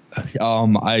doing?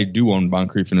 I do own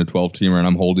Moncrief in a 12-teamer, and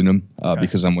I'm holding him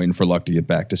because I'm waiting for Luck to get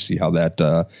back to see how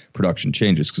that production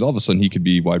changes. Because all of a sudden he could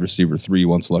be wide receiver 3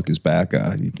 once Luck is back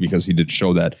because he did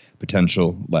show that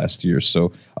potential last year.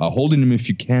 So holding him if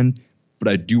you can. but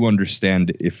I do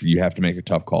understand if you have to make a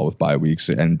tough call with bye weeks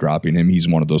and dropping him. He's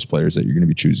one of those players that you're going to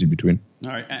be choosing between.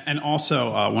 All right. And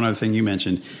also, one other thing you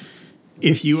mentioned,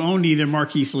 if you owned either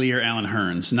Marquise Lee or Allen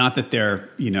Hurns, not that they're,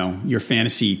 your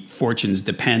fantasy fortunes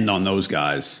depend on those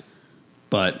guys,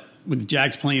 but with the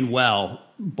Jags playing well,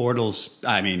 Bortles,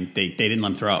 I mean, they didn't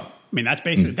let him throw. I mean, that's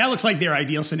basically, that looks like their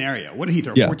ideal scenario. What did he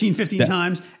throw? 14, 15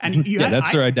 times? And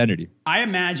that's their identity. I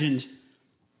imagined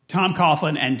Tom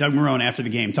Coughlin and Doug Marrone after the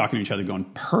game talking to each other going,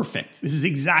 perfect. This is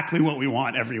exactly what we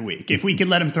want every week. If we could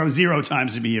let him throw 0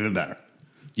 times, it'd be even better.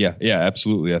 Yeah,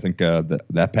 absolutely. I think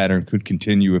that pattern could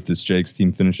continue if this Jags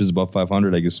team finishes above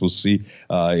 500. I guess we'll see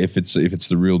if it's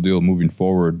the real deal moving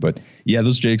forward. But yeah,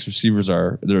 those Jags receivers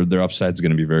their upside is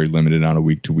going to be very limited on a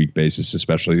week-to-week basis,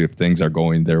 especially if things are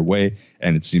going their way,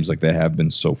 and it seems like they have been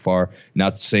so far.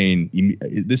 Not saying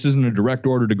this isn't a direct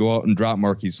order to go out and drop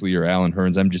Marquise Lee or Allen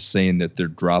Hurns. I'm just saying that they're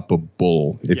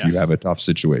droppable if you have a tough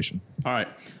situation. All right,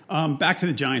 back to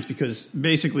the Giants, because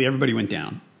basically everybody went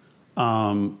down.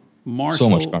 So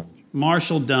much garbage.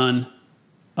 Marshall done.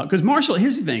 Because Marshall,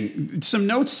 here's the thing. Some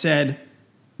notes said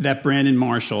that Brandon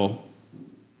Marshall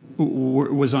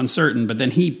was uncertain, but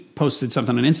then he posted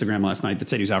something on Instagram last night that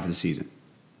said he was out for the season.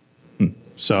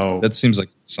 So that seems like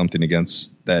something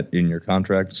against that in your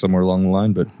contract somewhere along the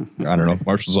line, but I don't know.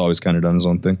 Marshall's always kind of done his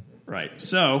own thing. Right.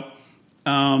 So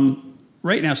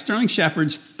right now, Sterling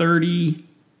Shepard's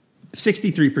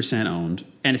 63% owned,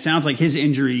 and it sounds like his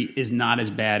injury is not as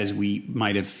bad as we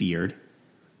might have feared.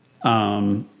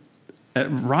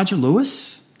 Roger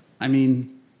Lewis, I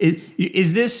mean,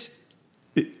 is this?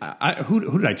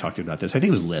 Who did I talk to about this? I think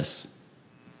it was Liss.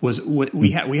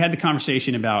 We had the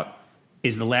conversation about,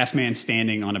 is the last man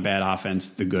standing on a bad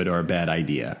offense the good or a bad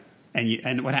idea?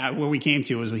 And what we came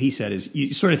to was what he said is,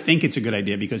 you sort of think it's a good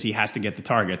idea because he has to get the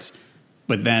targets,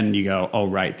 but then you go, oh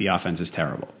right, the offense is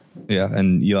terrible. Yeah,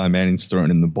 and Eli Manning's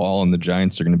throwing in the ball, and the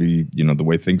Giants are going to be, the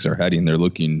way things are heading, they're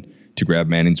looking to grab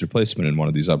Manning's replacement in one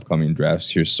of these upcoming drafts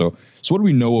here. So what do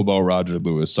we know about Roger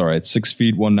Lewis? All right, 6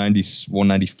 feet,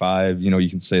 195. You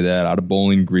can say that, out of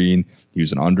Bowling Green. He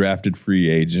was an undrafted free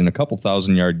agent, a couple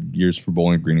 1,000-yard years for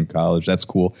Bowling Green in college. That's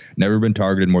cool. Never been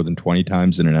targeted more than 20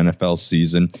 times in an NFL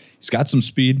season. He's got some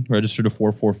speed, registered a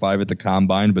 4.45 at the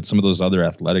combine, but some of those other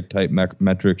athletic type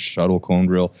metrics, shuttle, cone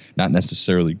drill, not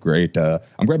necessarily great.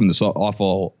 I'm grabbing this all off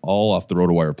the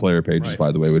RotoWire player pages, right,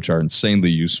 by the way, which are insanely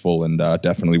useful and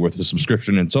definitely worth a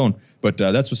subscription in its own. But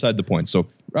that's beside the point. So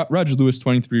Roger Lewis,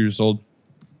 23 years old.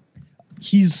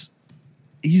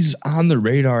 He's on the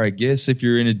radar, I guess. If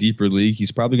you're in a deeper league,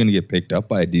 he's probably going to get picked up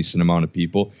by a decent amount of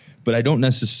people, but I don't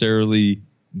necessarily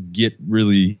get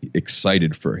really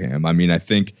excited for him. I mean, I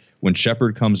think when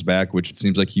Shepard comes back, which it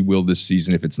seems like he will this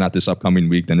season, if it's not this upcoming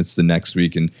week, then it's the next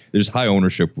week, and there's high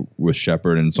ownership with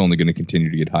Shepard, and it's only going to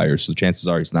continue to get higher, so chances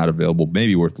are he's not available.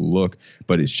 Maybe worth a look,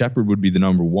 but Shepard would be the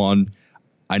number one.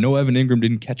 I know Evan Ingram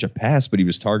didn't catch a pass, but he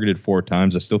was targeted 4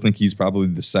 times. I still think he's probably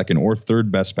the second or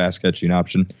third best pass catching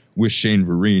option with Shane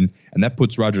Vereen. And that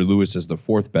puts Roger Lewis as the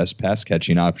 4th best pass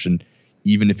catching option,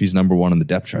 even if he's number 1 on the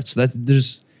depth chart. So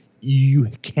you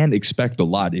can't expect a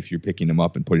lot if you're picking him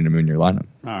up and putting him in your lineup.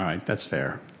 All right. That's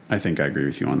fair. I think I agree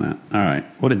with you on that. All right.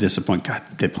 What a disappointment.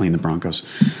 God, they're playing the Broncos.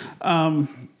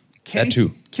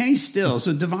 Kenny Stills.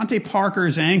 So Devontae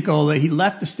Parker's ankle, he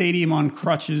left the stadium on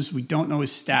crutches. We don't know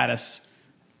his status.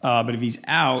 But if he's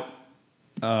out,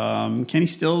 Kenny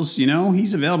Stills,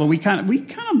 he's available. We kind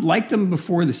of liked him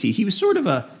before the season. He was sort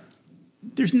of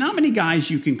there's not many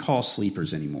guys you can call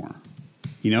sleepers anymore,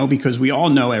 because we all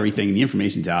know everything and the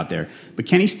information's out there. But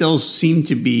Kenny Stills seemed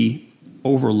to be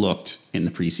overlooked in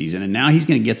the preseason, and now he's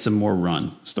going to get some more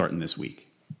run starting this week.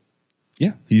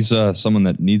 Yeah, he's someone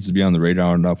that needs to be on the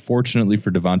radar. Now, fortunately for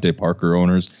Devontae Parker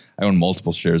owners, I own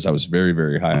multiple shares. I was very,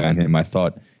 very high on him. I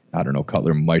thought,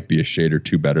 Cutler might be a shade or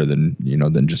two better than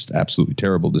just absolutely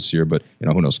terrible this year. But,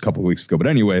 who knows, a couple of weeks ago. But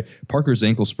anyway, Parker's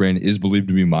ankle sprain is believed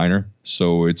to be minor.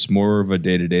 So it's more of a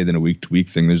day-to-day than a week-to-week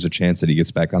thing. There's a chance that he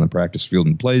gets back on the practice field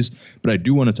and plays. But I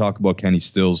do want to talk about Kenny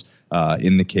Stills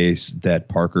in the case that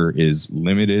Parker is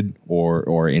limited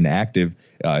or inactive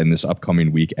in this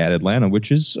upcoming week at Atlanta,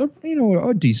 which is a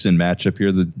decent matchup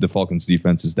here. The Falcons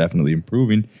defense is definitely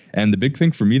improving. And the big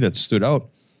thing for me that stood out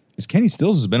is Kenny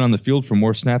Stills has been on the field for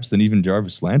more snaps than even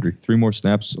Jarvis Landry. 3 more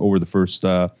snaps over the first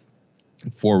 5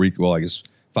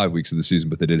 weeks of the season,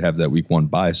 but they did have that week 1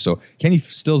 bye. So Kenny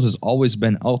Stills has always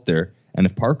been out there. And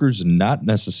if Parker's not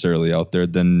necessarily out there,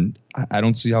 then I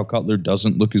don't see how Cutler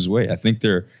doesn't look his way. I think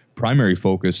their primary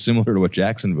focus, similar to what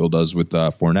Jacksonville does with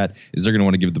Fournette, is they're going to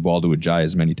want to give the ball to Ajayi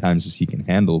as many times as he can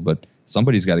handle. But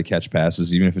somebody's got to catch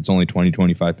passes, even if it's only 20,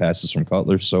 25 passes from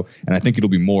Cutler. And I think it'll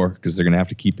be more because they're going to have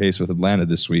to keep pace with Atlanta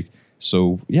this week.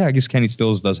 So, yeah, I guess Kenny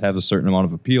Stills does have a certain amount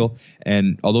of appeal.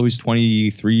 And although he's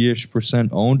 23-ish%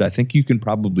 owned, I think you can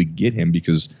probably get him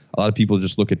because a lot of people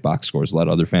just look at box scores. A lot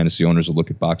of other fantasy owners will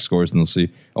look at box scores and they'll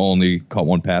see, only caught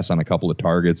one pass on a couple of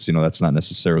targets. That's not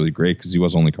necessarily great because he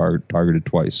was only targeted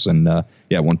twice. And,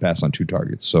 one pass on 2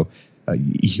 targets. So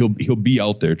he'll be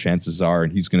out there, chances are,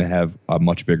 and he's going to have a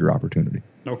much bigger opportunity.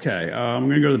 Okay, I'm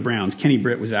going to go to the Browns. Kenny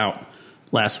Britt was out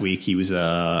last week. He was,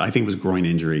 I think it was groin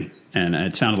injury. And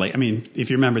it sounded like, if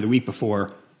you remember the week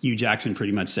before, Hugh Jackson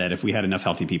pretty much said, if we had enough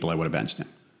healthy people, I would have benched him.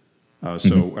 I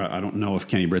don't know if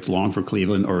Kenny Britt's long for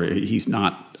Cleveland or he's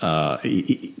not.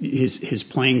 His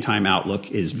playing time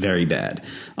outlook is very bad.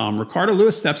 Ricardo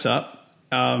Lewis steps up.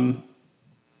 The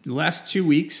last 2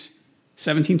 weeks,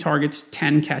 17 targets,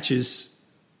 10 catches,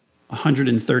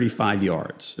 135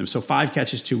 yards. So 5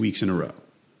 catches 2 weeks in a row.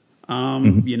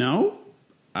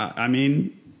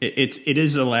 It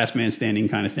is a last man standing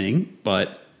kind of thing,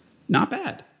 but not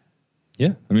bad.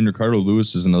 Yeah, Ricardo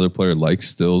Lewis is another player like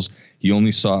Stills. He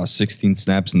only saw 16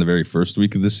 snaps in the very first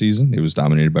week of the season. It was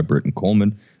dominated by Britton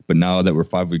Coleman. But now that we're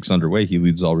 5 weeks underway, he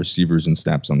leads all receivers in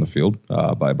snaps on the field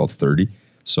by about 30.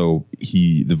 So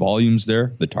the volume's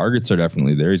there. The targets are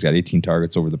definitely there. He's got 18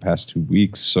 targets over the past 2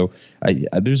 weeks. So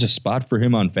there's a spot for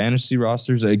him on fantasy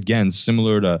rosters. Again,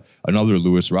 similar to another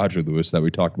Roger Lewis that we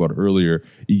talked about earlier.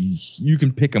 You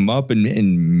can pick him up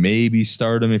and maybe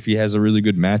start him if he has a really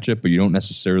good matchup, but you don't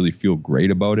necessarily feel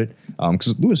great about it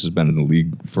because Lewis has been in the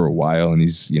league for a while and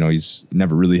he's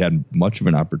never really had much of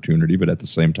an opportunity, but at the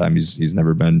same time, he's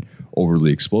never been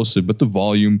overly explosive. But the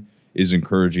volume is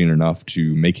encouraging enough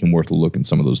to make him worth a look in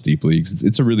some of those deep leagues.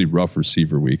 It's a really rough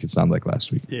receiver week. It's not like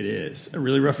last week. It is a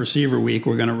really rough receiver week.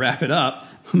 We're going to wrap it up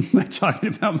by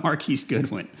talking about Marquise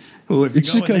Goodwin, who, if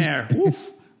you go in there,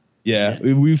 woof. Yeah,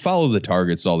 we follow the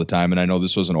targets all the time, and I know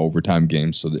this was an overtime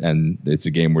game, and it's a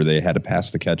game where they had to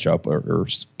pass to catch up or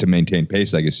to maintain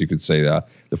pace, I guess you could say, the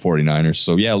 49ers.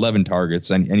 So, 11 targets.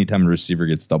 Anytime a receiver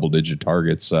gets double-digit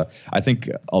targets, I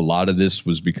think a lot of this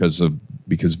was because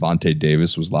Vontae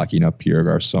Davis was locking up Pierre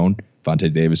Garçon.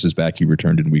 Vontae Davis is back. He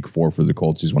returned in week 4 for the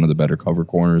Colts. He's one of the better cover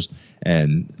corners,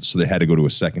 and so they had to go to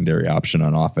a secondary option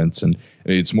on offense. And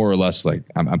it's more or less like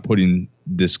I'm putting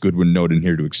this Goodwin note in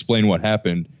here to explain what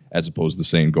happened, as opposed to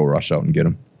saying go rush out and get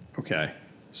him. Okay.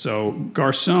 So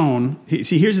Garçon,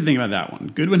 here's the thing about that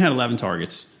one. Goodwin had 11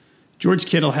 targets. George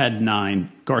Kittle had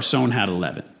 9. Garçon had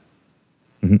 11.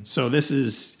 Mm-hmm. So this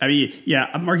is,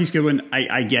 Marquise Goodwin,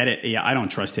 I get it. Yeah, I don't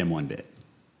trust him one bit.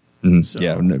 Mm-hmm. So.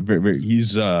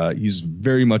 Yeah, he's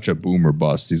very much a boom or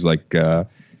bust. He's like, I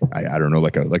don't know,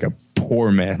 like a poor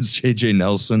man's J.J.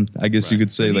 Nelson, I guess you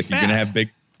could say. Like, you're going to have big.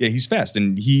 Yeah, he's fast,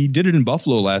 and he did it in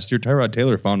Buffalo last year. Tyrod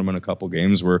Taylor found him in a couple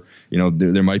games where,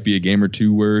 there might be a game or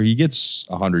two where he gets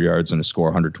 100 yards in a score,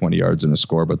 120 yards in a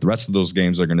score, but the rest of those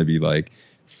games are going to be like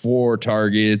 4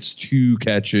 targets, 2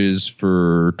 catches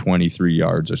for 23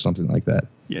 yards or something like that.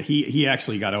 Yeah, he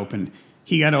actually got open.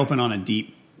 He got open on a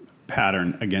deep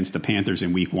pattern against the Panthers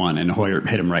in week 1, and Hoyer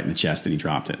hit him right in the chest, and he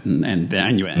dropped it. And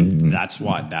that's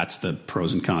the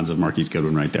pros and cons of Marquise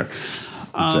Goodwin right there.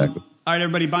 Exactly. All right,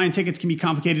 everybody, buying tickets can be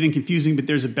complicated and confusing, but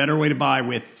there's a better way to buy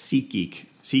with SeatGeek.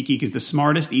 SeatGeek is the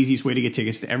smartest, easiest way to get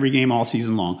tickets to every game all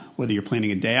season long. Whether you're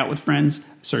planning a day out with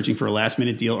friends, searching for a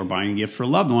last-minute deal, or buying a gift for a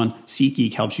loved one,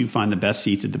 SeatGeek helps you find the best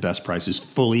seats at the best prices,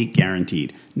 fully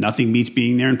guaranteed. Nothing beats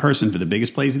being there in person for the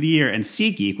biggest plays of the year, and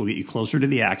SeatGeek will get you closer to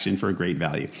the action for a great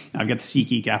value. I've got the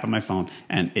SeatGeek app on my phone,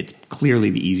 and it's clearly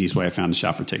the easiest way I found to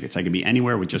shop for tickets. I can be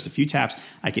anywhere with just a few taps.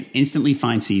 I can instantly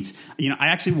find seats. I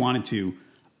actually wanted to.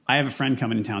 I have a friend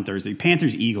coming in town Thursday.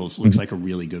 Panthers-Eagles looks like a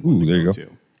really good one to go to.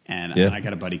 And I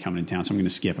got a buddy coming in town, so I'm going to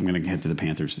skip. I'm going to head to the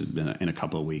Panthers in a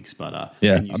couple of weeks. But I'm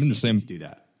in the same. To do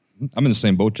that. I'm in the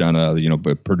same boat, John.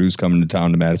 But Purdue's coming to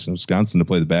town to Madison, Wisconsin to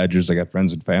play the Badgers. I got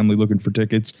friends and family looking for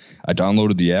tickets. I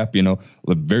downloaded the app.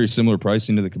 Very similar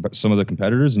pricing to some of the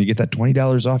competitors, and you get that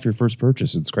 $20 off your first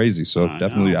purchase. It's crazy. So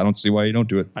definitely, I don't see why you don't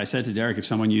do it. I said to Derek, if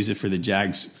someone used it for the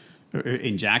Jags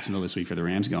in Jacksonville this week for the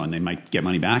Rams going, they might get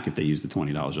money back if they use the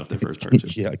 $20 off their first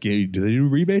purchase. Yeah, do they do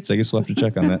rebates? I guess we'll have to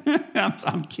check on that.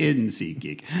 I'm kidding,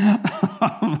 SeatGeek.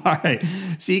 All right.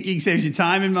 SeatGeek saves you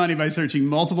time and money by searching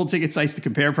multiple ticket sites to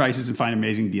compare prices and find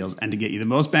amazing deals. And to get you the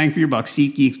most bang for your buck,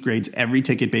 SeatGeek grades every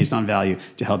ticket based on value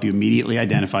to help you immediately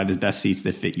identify the best seats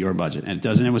that fit your budget. And it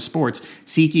doesn't end with sports.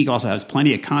 SeatGeek also has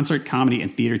plenty of concert, comedy,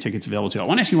 and theater tickets available too. I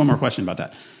want to ask you one more question about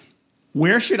that.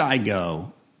 Where should I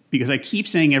go? Because I keep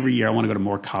saying every year I want to go to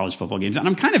more college football games. And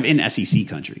I'm kind of in SEC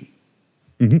country.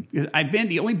 Mm-hmm.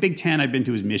 The only Big Ten I've been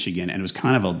to is Michigan, and it was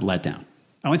kind of a letdown.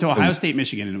 I went to Ohio State,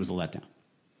 Michigan, and it was a letdown.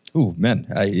 Oh, man.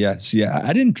 I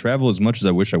didn't travel as much as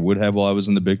I wish I would have while I was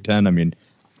in the Big Ten.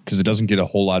 because it doesn't get a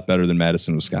whole lot better than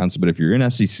Madison, Wisconsin. But if you're in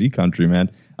SEC country,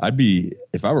 man,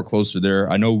 if I were closer there.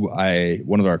 I know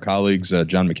one of our colleagues,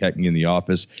 John McKechnie in the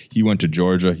office, he went to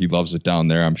Georgia. He loves it down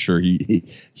there. I'm sure he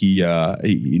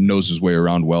knows his way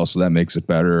around well, so that makes it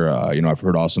better. I've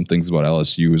heard awesome things about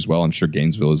LSU as well. I'm sure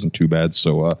Gainesville isn't too bad.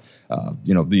 So a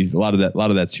lot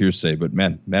of that's hearsay. But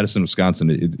man, Madison,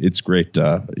 Wisconsin, it's great.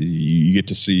 You get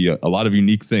to see a lot of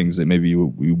unique things that maybe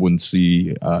we wouldn't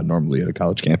see normally at a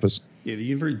college campus. Yeah, the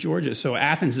University of Georgia. So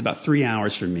Athens is about 3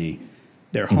 hours from me.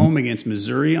 They're home against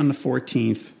Missouri on the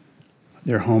 14th.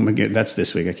 They're home again. That's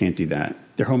this week. I can't do that.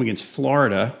 They're home against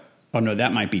Florida. Oh, no,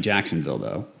 that might be Jacksonville,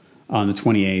 though, on the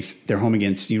 28th. They're home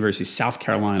against the University of South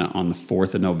Carolina on the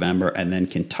 4th of November, and then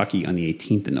Kentucky on the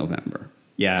 18th of November.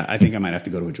 Yeah, I think I might have to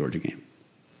go to a Georgia game.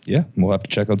 Yeah, we'll have to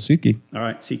check out SeatGeek. All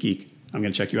right, SeatGeek. I'm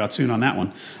going to check you out soon on that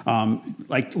one.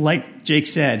 Like Jake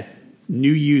said,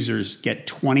 new users get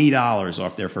 $20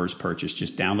 off their first purchase.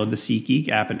 Just download the SeatGeek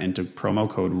app and enter promo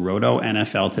code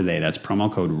ROTONFL today. That's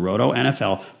promo code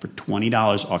ROTONFL for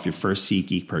 $20 off your first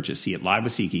SeatGeek purchase. See it live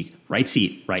with SeatGeek. Right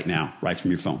seat, right now, right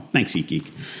from your phone. Thanks, SeatGeek.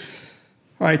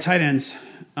 All right, tight ends.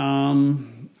 I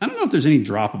don't know if there's any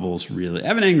droppables, really.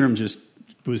 Evan Engram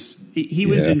was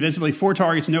invisibly 4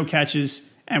 targets, no catches.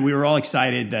 And we were all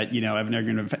excited that, Evan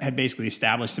Engram had basically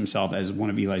established himself as one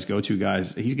of Eli's go-to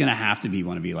guys. He's going to have to be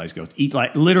one of Eli's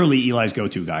literally Eli's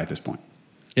go-to guy at this point.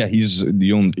 Yeah, he's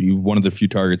one of the few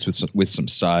targets with some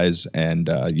size, and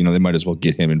they might as well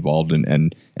get him involved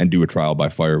and do a trial by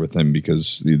fire with him,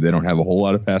 because they don't have a whole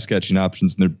lot of pass catching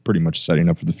options, and they're pretty much setting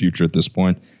up for the future at this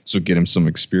point. So get him some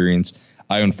experience.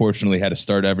 I unfortunately had to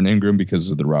start Evan Engram because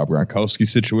of the Rob Gronkowski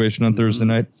situation on Thursday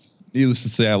night. Needless to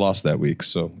say, I lost that week,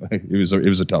 so it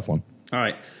was a tough one. All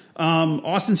right,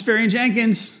 Austin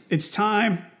Seferian-Jenkins, it's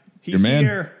time. He's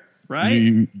here, right?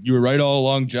 You were right all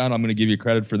along, John. I'm going to give you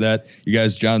credit for that. You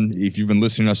guys, John, if you've been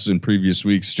listening to us in previous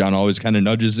weeks, John always kind of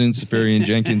nudges in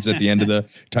Seferian-Jenkins at the end of the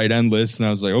tight end list, and I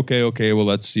was like, okay, well,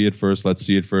 let's see it first.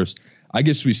 I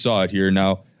guess we saw it here.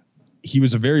 Now, he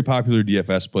was a very popular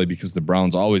DFS play because the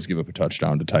Browns always give up a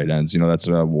touchdown to tight ends. That's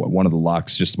one of the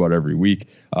locks just about every week,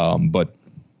 but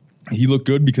he looked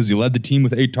good because he led the team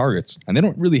with 8 targets, and they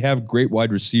don't really have great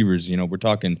wide receivers. We're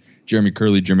talking Jeremy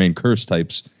Curley, Jermaine Kearse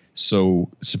types. So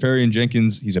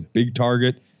Seferian-Jenkins, he's a big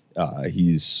target.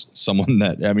 He's someone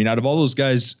that, out of all those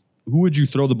guys, who would you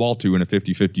throw the ball to in a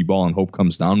 50-50 ball and hope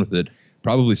comes down with it?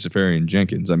 Probably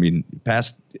Seferian-Jenkins.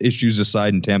 Past issues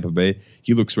aside in Tampa Bay,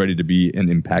 he looks ready to be an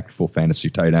impactful fantasy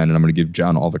tight end, and I'm going to give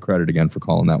John all the credit again for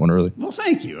calling that one early. Well,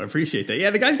 thank you. I appreciate that. Yeah,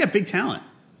 the guy's got big talent.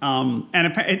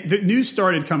 The news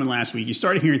started coming last week. You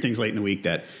started hearing things late in the week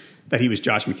that he was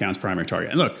Josh McCown's primary target.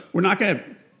 And look, we're not going to,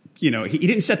 he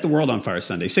didn't set the world on fire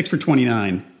Sunday. 6 for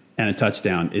 29 and a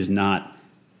touchdown is not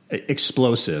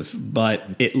explosive, but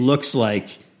it looks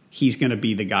like he's going to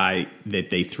be the guy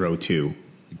that they throw to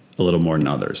a little more than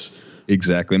others.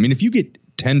 Exactly. If you get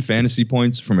 10 fantasy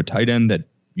points from a tight end that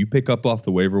you pick up off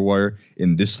the waiver wire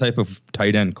in this type of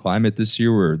tight end climate this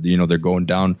year where, they're going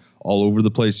down all over the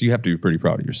place, you have to be pretty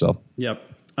proud of yourself. Yep.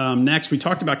 Next, we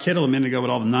talked about Kittle a minute ago with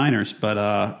all the Niners,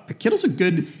 but Kittle's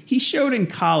he showed in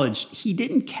college, he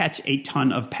didn't catch a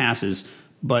ton of passes,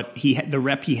 but the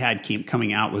rep he had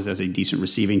coming out was as a decent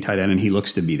receiving tight end, and he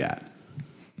looks to be that.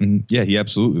 Yeah, he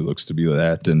absolutely looks to be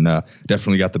that, and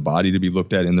definitely got the body to be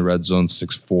looked at in the red zone,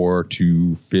 6'4",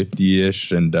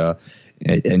 250-ish, and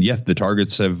yeah, the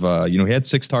targets have, he had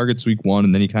 6 targets week 1,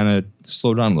 and then he kind of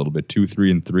slowed down a little bit, 2, 3,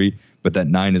 and 3. But that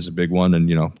 9 is a big one,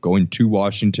 and going to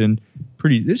Washington,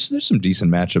 there's some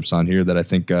decent matchups on here that I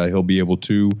think he'll be able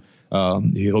to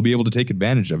take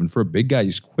advantage of. And for a big guy,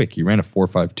 he's quick. He ran a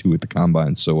 4.52 at the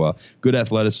combine, so good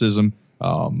athleticism.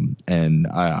 And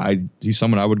he's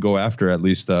someone I would go after at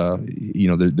least. There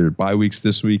are bye weeks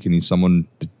this week, and he's someone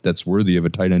that's worthy of a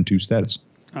tight end 2 status.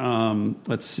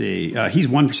 Let's see. He's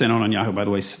 1% on Yahoo, by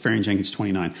the way. Seferian-Jenkins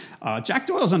 29. Jack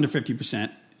Doyle's under 50%,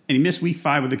 and he missed week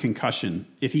 5 with a concussion.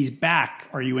 If he's back,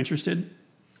 are you interested?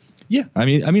 Yeah,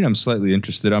 I'm slightly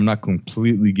interested. I'm not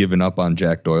completely giving up on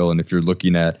Jack Doyle, and if you're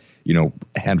looking at a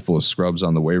handful of scrubs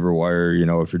on the waiver wire,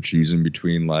 if you're choosing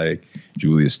between like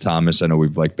Julius Thomas, I know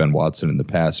we've liked Ben Watson in the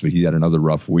past, but he had another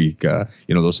rough week.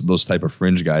 Those type of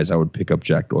fringe guys, I would pick up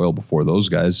Jack Doyle before those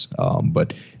guys.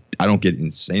 But I don't get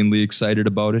insanely excited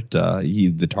about it.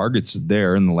 The targets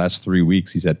there in the last 3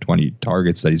 weeks. He's had 20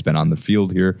 targets that he's been on the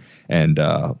field here, and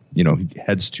he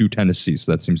heads to Tennessee,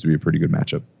 so that seems to be a pretty good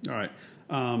matchup. All right.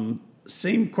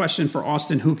 Same question for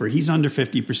Austin Hooper. He's under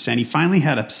 50%. He finally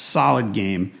had a solid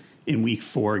game in week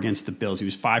 4 against the Bills. He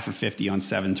was 5 for 50 on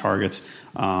 7 targets.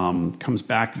 Comes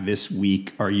back this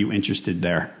week. Are you interested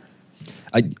there?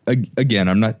 Again,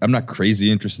 I'm not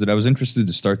crazy interested. I was interested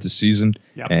to start the season,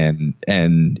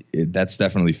 and that's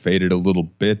definitely faded a little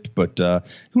bit. But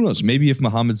who knows? Maybe if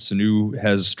Mohamed Sanu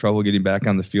has trouble getting back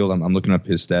on the field, I'm looking up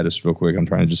his status real quick. I'm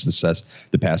trying to just assess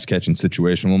the pass catching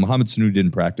situation. Well, Mohamed Sanu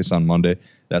didn't practice on Monday.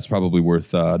 That's probably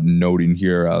worth noting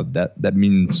here. That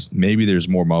means maybe there's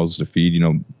more mouths to feed.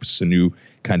 Sanu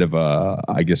kind of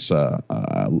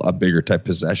a bigger type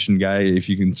possession guy, if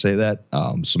you can say that.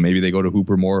 So maybe they go to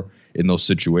Hooper more in those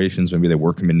situations. Maybe they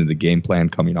work him into the game plan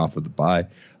coming off of the bye.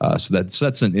 So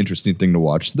that's an interesting thing to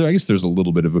watch. I guess there's a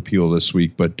little bit of appeal this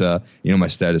week, but my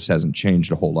status hasn't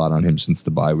changed a whole lot on him since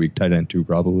the bye week. Tight end 2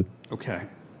 probably. Okay.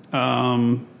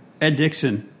 Ed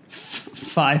Dickson.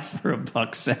 5 for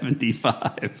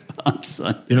 $1.75 on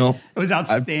Sunday. It was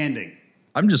outstanding.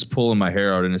 I'm just pulling my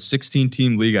hair out. In a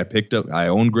 16-team league, I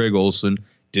owned Greg Olsen.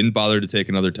 Didn't bother to take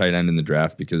another tight end in the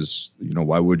draft because,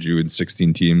 why would you in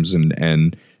 16 teams?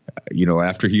 And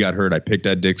after he got hurt, I picked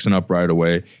Ed Dickson up right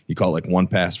away. He caught like one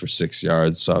pass for 6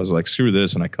 yards. So I was like, screw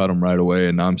this. And I cut him right away.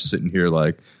 And now I'm sitting here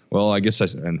like, well, I guess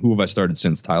and who have I started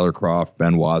since? Tyler Kroft,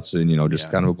 Ben Watson,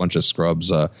 kind of a bunch of scrubs.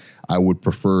 I would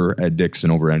prefer Ed Dickson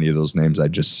over any of those names I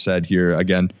just said here.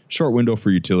 Again, short window for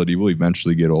utility. We'll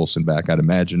eventually get Olsen back, I'd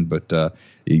imagine, but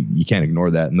you can't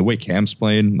ignore that. And the way Cam's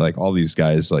playing, like all these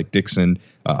guys like Dixon,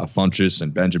 Funchess,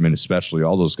 and Benjamin especially,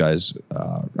 all those guys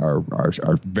are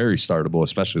very startable,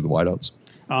 especially the wideouts.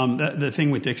 The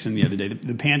thing with Dixon the other day,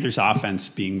 the Panthers offense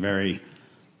being very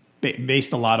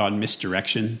based a lot on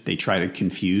misdirection. They try to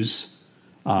confuse,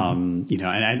 and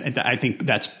I think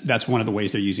that's one of the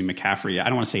ways they're using McCaffrey. I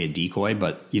don't want to say a decoy,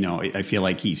 but I feel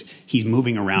like he's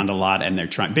moving around a lot, and they're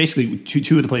trying basically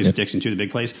two of the plays with Dixon, 2 of the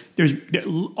big plays. There's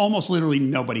almost literally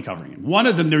nobody covering him. One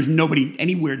of them, there's nobody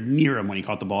anywhere near him when he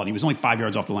caught the ball, and he was only 5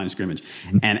 yards off the line of scrimmage.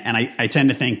 And I tend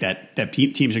to think that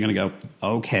teams are going to go,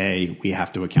 okay, we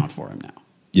have to account for him now.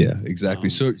 Yeah, exactly.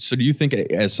 So do you think,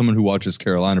 as someone who watches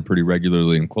Carolina pretty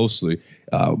regularly and closely,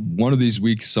 one of these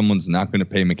weeks someone's not going to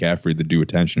pay McCaffrey the due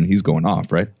attention? He's going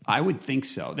off, right? I would think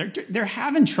so. They're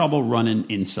having trouble running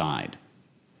inside,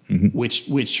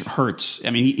 which hurts. I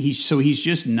mean, he's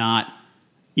just not.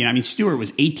 Stewart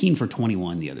was 18 for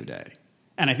 21 the other day,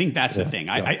 and I think that's the thing.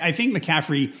 I think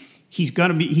McCaffrey. He's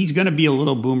gonna be a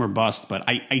little boom or bust, but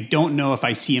I don't know if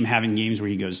I see him having games where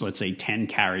he goes, let's say, 10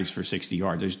 carries for 60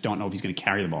 yards. I just don't know if he's going to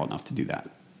carry the ball enough to do that.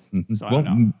 So I don't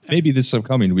know. Maybe this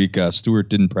upcoming week, Stewart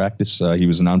didn't practice. He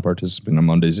was a non-participant on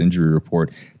Monday's injury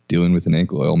report, dealing with an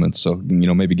ankle ailment. So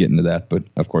maybe get into that. But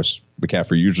of course,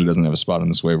 McCaffrey usually doesn't have a spot on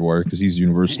this waiver wire because he's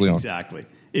universally owned. Exactly.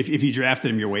 If you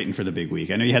drafted him, you're waiting for the big week.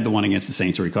 I know you had the one against the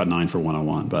Saints where he caught 9 for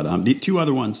 101, but the 2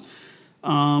 other ones.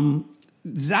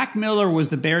 Zach Miller was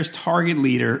the Bears' target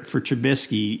leader for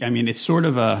Trubisky. I mean, it's sort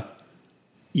of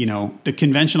the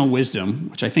conventional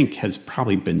wisdom, which I think has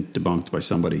probably been debunked by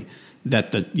somebody,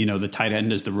 that the tight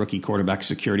end is the rookie quarterback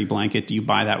security blanket. Do you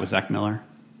buy that with Zach Miller?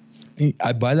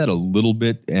 I buy that a little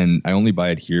bit, and I only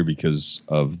buy it here because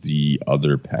of the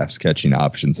other pass catching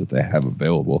options that they have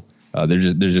available. There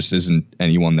just isn't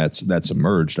anyone that's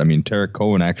emerged. I mean, Tarek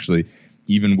Cohen actually,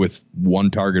 even with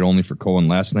 1 target only for Cohen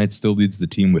last night, still leads the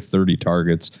team with 30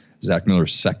 targets. Zach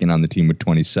Miller's second on the team with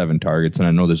 27 targets. And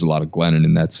I know there's a lot of Glennon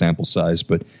in that sample size,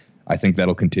 but I think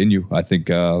that'll continue. I think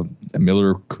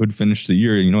Miller could finish the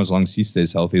year, as long as he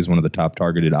stays healthy, as one of the top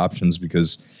targeted options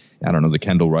because, I don't know, the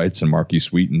Kendall Wrights and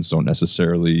Marquise Wheatons don't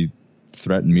necessarily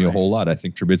threaten me a whole lot. I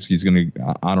think Trubisky's going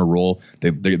to on a roll.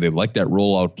 They like that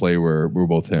rollout play where we're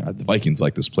both the Vikings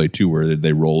like this play too, where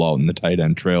they roll out and the tight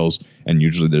end trails, and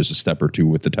usually there's a step or two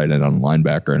with the tight end on the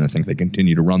linebacker. And I think they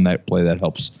continue to run that play. That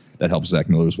helps Zach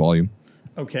Miller's volume.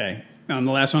 Okay, the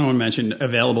last one I want to mention,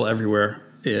 available everywhere,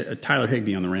 Tyler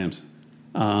Higbee on the Rams.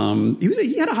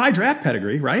 He had a high draft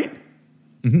pedigree, right?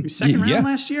 Mm-hmm. He was second round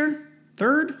last year,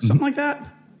 third, something like that.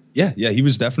 Yeah, he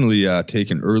was definitely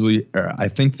taken early. I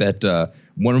think that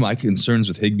one of my concerns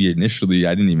with Higbee initially,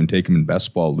 I didn't even take him in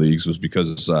best ball leagues, was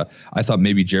because I thought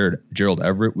maybe Gerald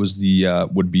Everett was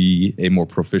would be a more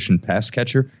proficient pass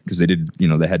catcher because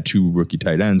they had 2 rookie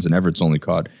tight ends and Everett's only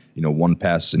caught 1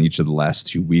 pass in each of the last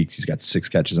 2 weeks. He's got 6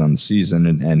 catches on the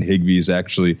season, and Higbee is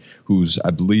actually, who's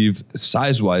I believe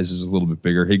size wise is a little bit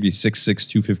bigger. Higbee 6'6",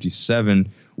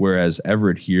 257. Whereas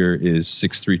Everett here is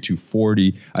 6'3",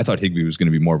 240. I thought Higbee was going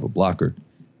to be more of a blocker.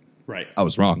 Right. I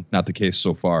was wrong. Not the case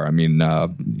so far. I mean,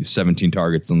 17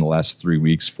 targets in the last 3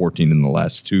 weeks, 14 in the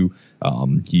last 2.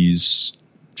 He's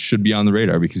should be on the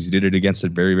radar because he did it against a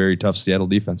very, very tough Seattle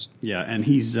defense. Yeah, and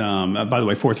he's, by the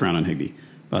way, 4th round on Higbee.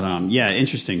 But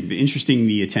interesting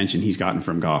the attention he's gotten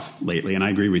from Goff lately. And I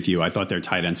agree with you. I thought their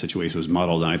tight end situation was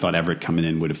muddled, and I thought Everett coming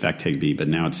in would affect Higbee, but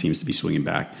now it seems to be swinging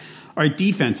back. All right,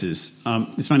 defenses.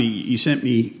 It's funny. You sent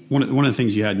me one of the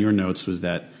things you had in your notes was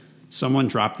that someone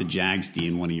dropped the Jags D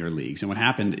in one of your leagues. And what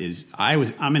happened is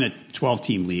I'm in a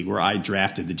 12-team league where I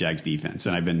drafted the Jags defense,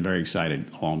 and I've been very excited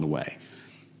along the way.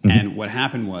 Mm-hmm. And what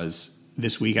happened was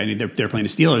this week I knew they're playing the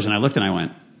Steelers, and I looked and I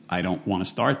went, I don't want to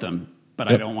start them, but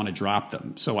I don't want to drop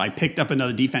them. So I picked up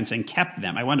another defense and kept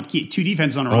them. I wound up keeping 2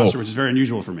 defenses on a roster, which is very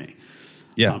unusual for me.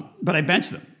 Yeah. But I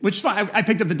benched them, which is fine. I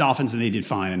picked up the Dolphins, and they did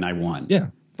fine, and I won. Yeah.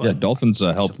 Dolphins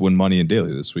helped win money in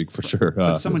daily this week for sure.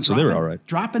 So they were all right.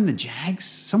 Dropping the Jags?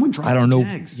 Someone dropped the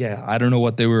Jags. Yeah, I don't know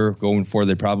what they were going for.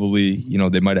 They probably,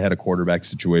 they might have had a quarterback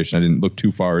situation. I didn't look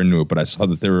too far into it, but I saw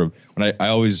that they were. When I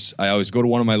always go to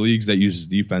one of my leagues that uses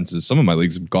defenses. Some of my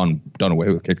leagues have done away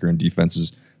with kicker and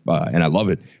defenses, and I love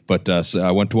it. But so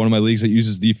I went to one of my leagues that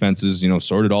uses defenses.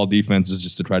 Sorted all defenses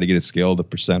just to try to get a scale to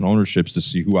percent ownerships to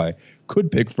see who I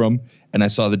could pick from. And I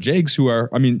saw the Jags, who are,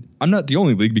 I'm not the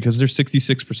only league because they're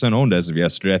 66% owned as of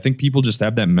yesterday. I think people just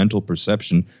have that mental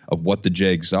perception of what the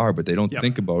Jags are, but they don't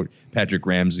think about Patrick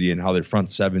Ramsey and how their front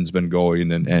seven's been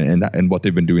going and what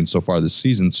they've been doing so far this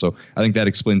season. So I think that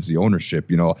explains the ownership.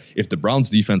 If the Browns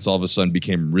defense all of a sudden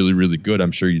became really, really good,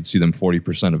 I'm sure you'd see them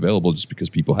 40% available just because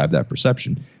people have that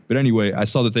perception. But anyway, I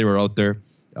saw that they were out there.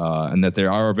 And that they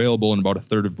are available in about a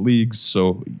third of leagues.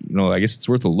 So, I guess it's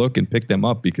worth a look and pick them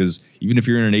up because even if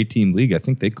you're in an 8-team league, I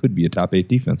think they could be a top 8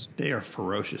 defense. They are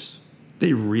ferocious.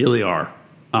 They really are.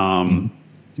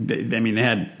 They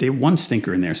had one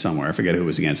stinker in there somewhere. I forget who it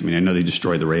was against. I know they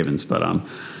destroyed the Ravens, but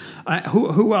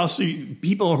who else?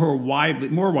 People who are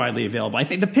more widely available. I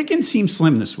think the pickings seem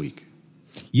slim this week.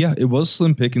 Yeah, it was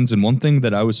slim pickings. And one thing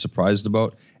that I was surprised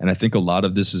about, and I think a lot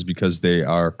of this is because they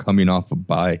are coming off a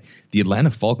bye. The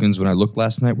Atlanta Falcons, when I looked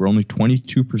last night, were only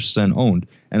 22% owned.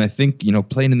 And I think,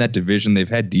 playing in that division, they've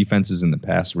had defenses in the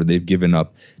past where they've given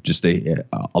up just a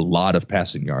lot of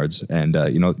passing yards. And,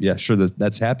 sure,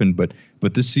 that's happened. But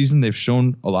this season, they've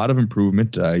shown a lot of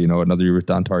improvement. Another year with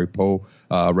Dontari Poe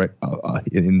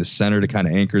in the center to kind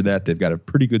of anchor that. They've got a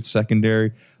pretty good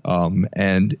secondary.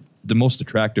 And the most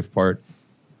attractive part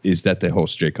is that they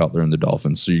host Jay Cutler and the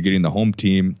Dolphins. So you're getting the home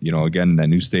team, again, in that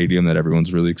new stadium that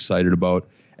everyone's really excited about.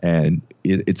 And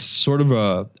it's sort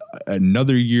of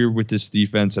another year with this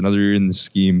defense, another year in the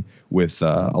scheme with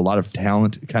a lot of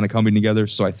talent kind of coming together.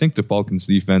 So I think the Falcons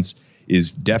defense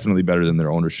is definitely better than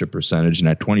their ownership percentage. And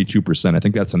at 22%, I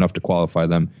think that's enough to qualify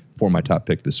them for my top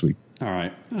pick this week. All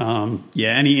right.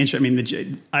 Any inch?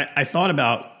 I thought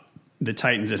about the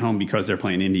Titans at home because they're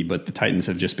playing Indy, but the Titans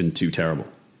have just been too terrible.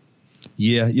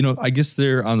 Yeah, I guess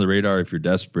they're on the radar if you're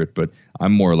desperate, but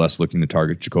I'm more or less looking to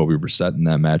target Jacoby Brissett in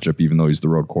that matchup, even though he's the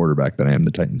road quarterback that I am the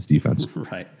Titans defense.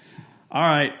 Right. All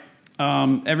right.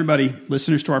 Everybody,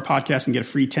 listeners to our podcast can get a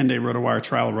free 10-day RotoWire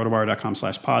trial at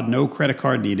rotowire.com/pod. No credit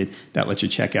card needed. That lets you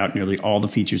check out nearly all the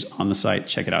features on the site.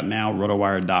 Check it out now,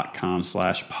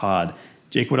 rotowire.com/pod.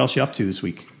 Jake, what else you up to this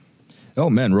week? Oh,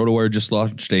 man, RotoWire just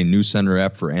launched a new center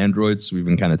app for Android, so we've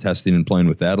been kind of testing and playing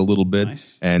with that a little bit.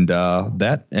 Nice. And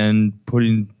that and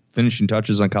finishing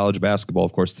touches on college basketball,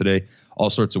 of course, today. All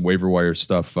sorts of waiver wire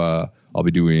stuff. I'll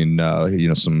be doing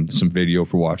some video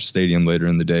for Wash Stadium later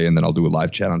in the day, and then I'll do a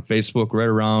live chat on Facebook right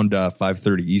around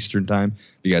 5:30 Eastern time.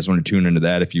 If you guys want to tune into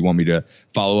that, if you want me to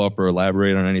follow up or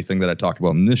elaborate on anything that I talked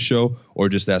about in this show, or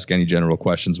just ask any general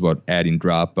questions about adding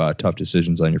drop tough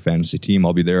decisions on your fantasy team,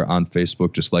 I'll be there on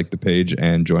Facebook. Just like the page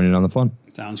and join in on the fun.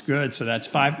 Sounds good. So that's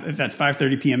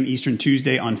 5:30 p.m. Eastern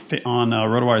Tuesday on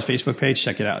RotoWire's Facebook page.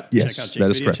 Check it out. Yes, check out Jake's that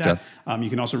is video correct. Chat. You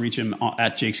can also reach him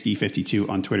at JakeSki52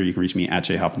 on Twitter. You can reach me at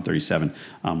JHalpin37.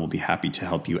 We'll be happy to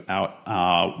help you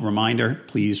out. Reminder,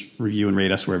 please review and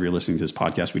rate us wherever you're listening to this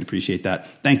podcast. We'd appreciate that.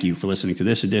 Thank you for listening to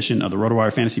this edition of the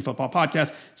RotoWire Fantasy Football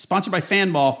Podcast, sponsored by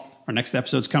FanBall. Our next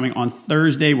episode's coming on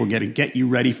Thursday. We'll get you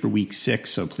ready for Week 6,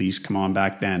 so please come on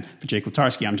back then. For Jake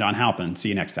Latarski, I'm John Halpin. See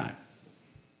you next time.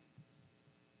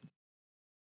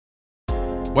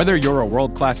 Whether you're a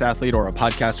world-class athlete or a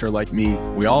podcaster like me,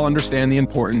 we all understand the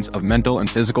importance of mental and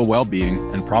physical well-being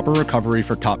and proper recovery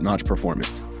for top-notch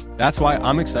performance. That's why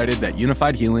I'm excited that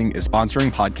Unified Healing is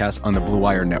sponsoring podcasts on the Blue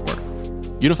Wire Network.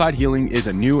 Unified Healing is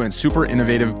a new and super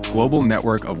innovative global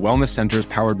network of wellness centers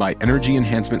powered by Energy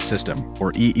Enhancement System,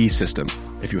 or EE System.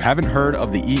 If you haven't heard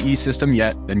of the EE System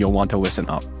yet, then you'll want to listen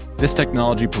up. This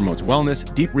technology promotes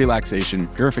wellness, deep relaxation,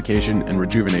 purification, and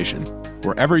rejuvenation.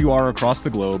 Wherever you are across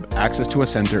the globe, access to a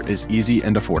center is easy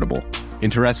and affordable.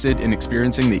 Interested in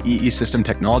experiencing the EE System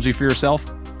technology for yourself?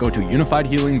 Go to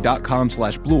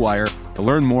unifiedhealing.com/bluewire to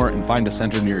learn more and find a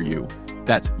center near you.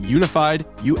 That's unified,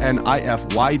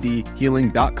 UNIFYD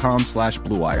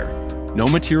healing.com/Blue Wire. No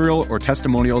material or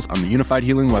testimonials on the Unified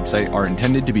Healing website are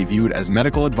intended to be viewed as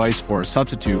medical advice or a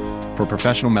substitute for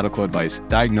professional medical advice,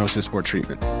 diagnosis, or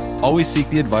treatment. Always seek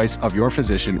the advice of your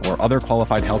physician or other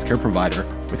qualified healthcare provider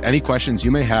with any questions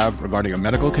you may have regarding a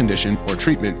medical condition or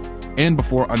treatment and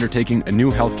before undertaking a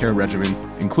new healthcare regimen,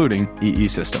 including EE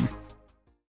system.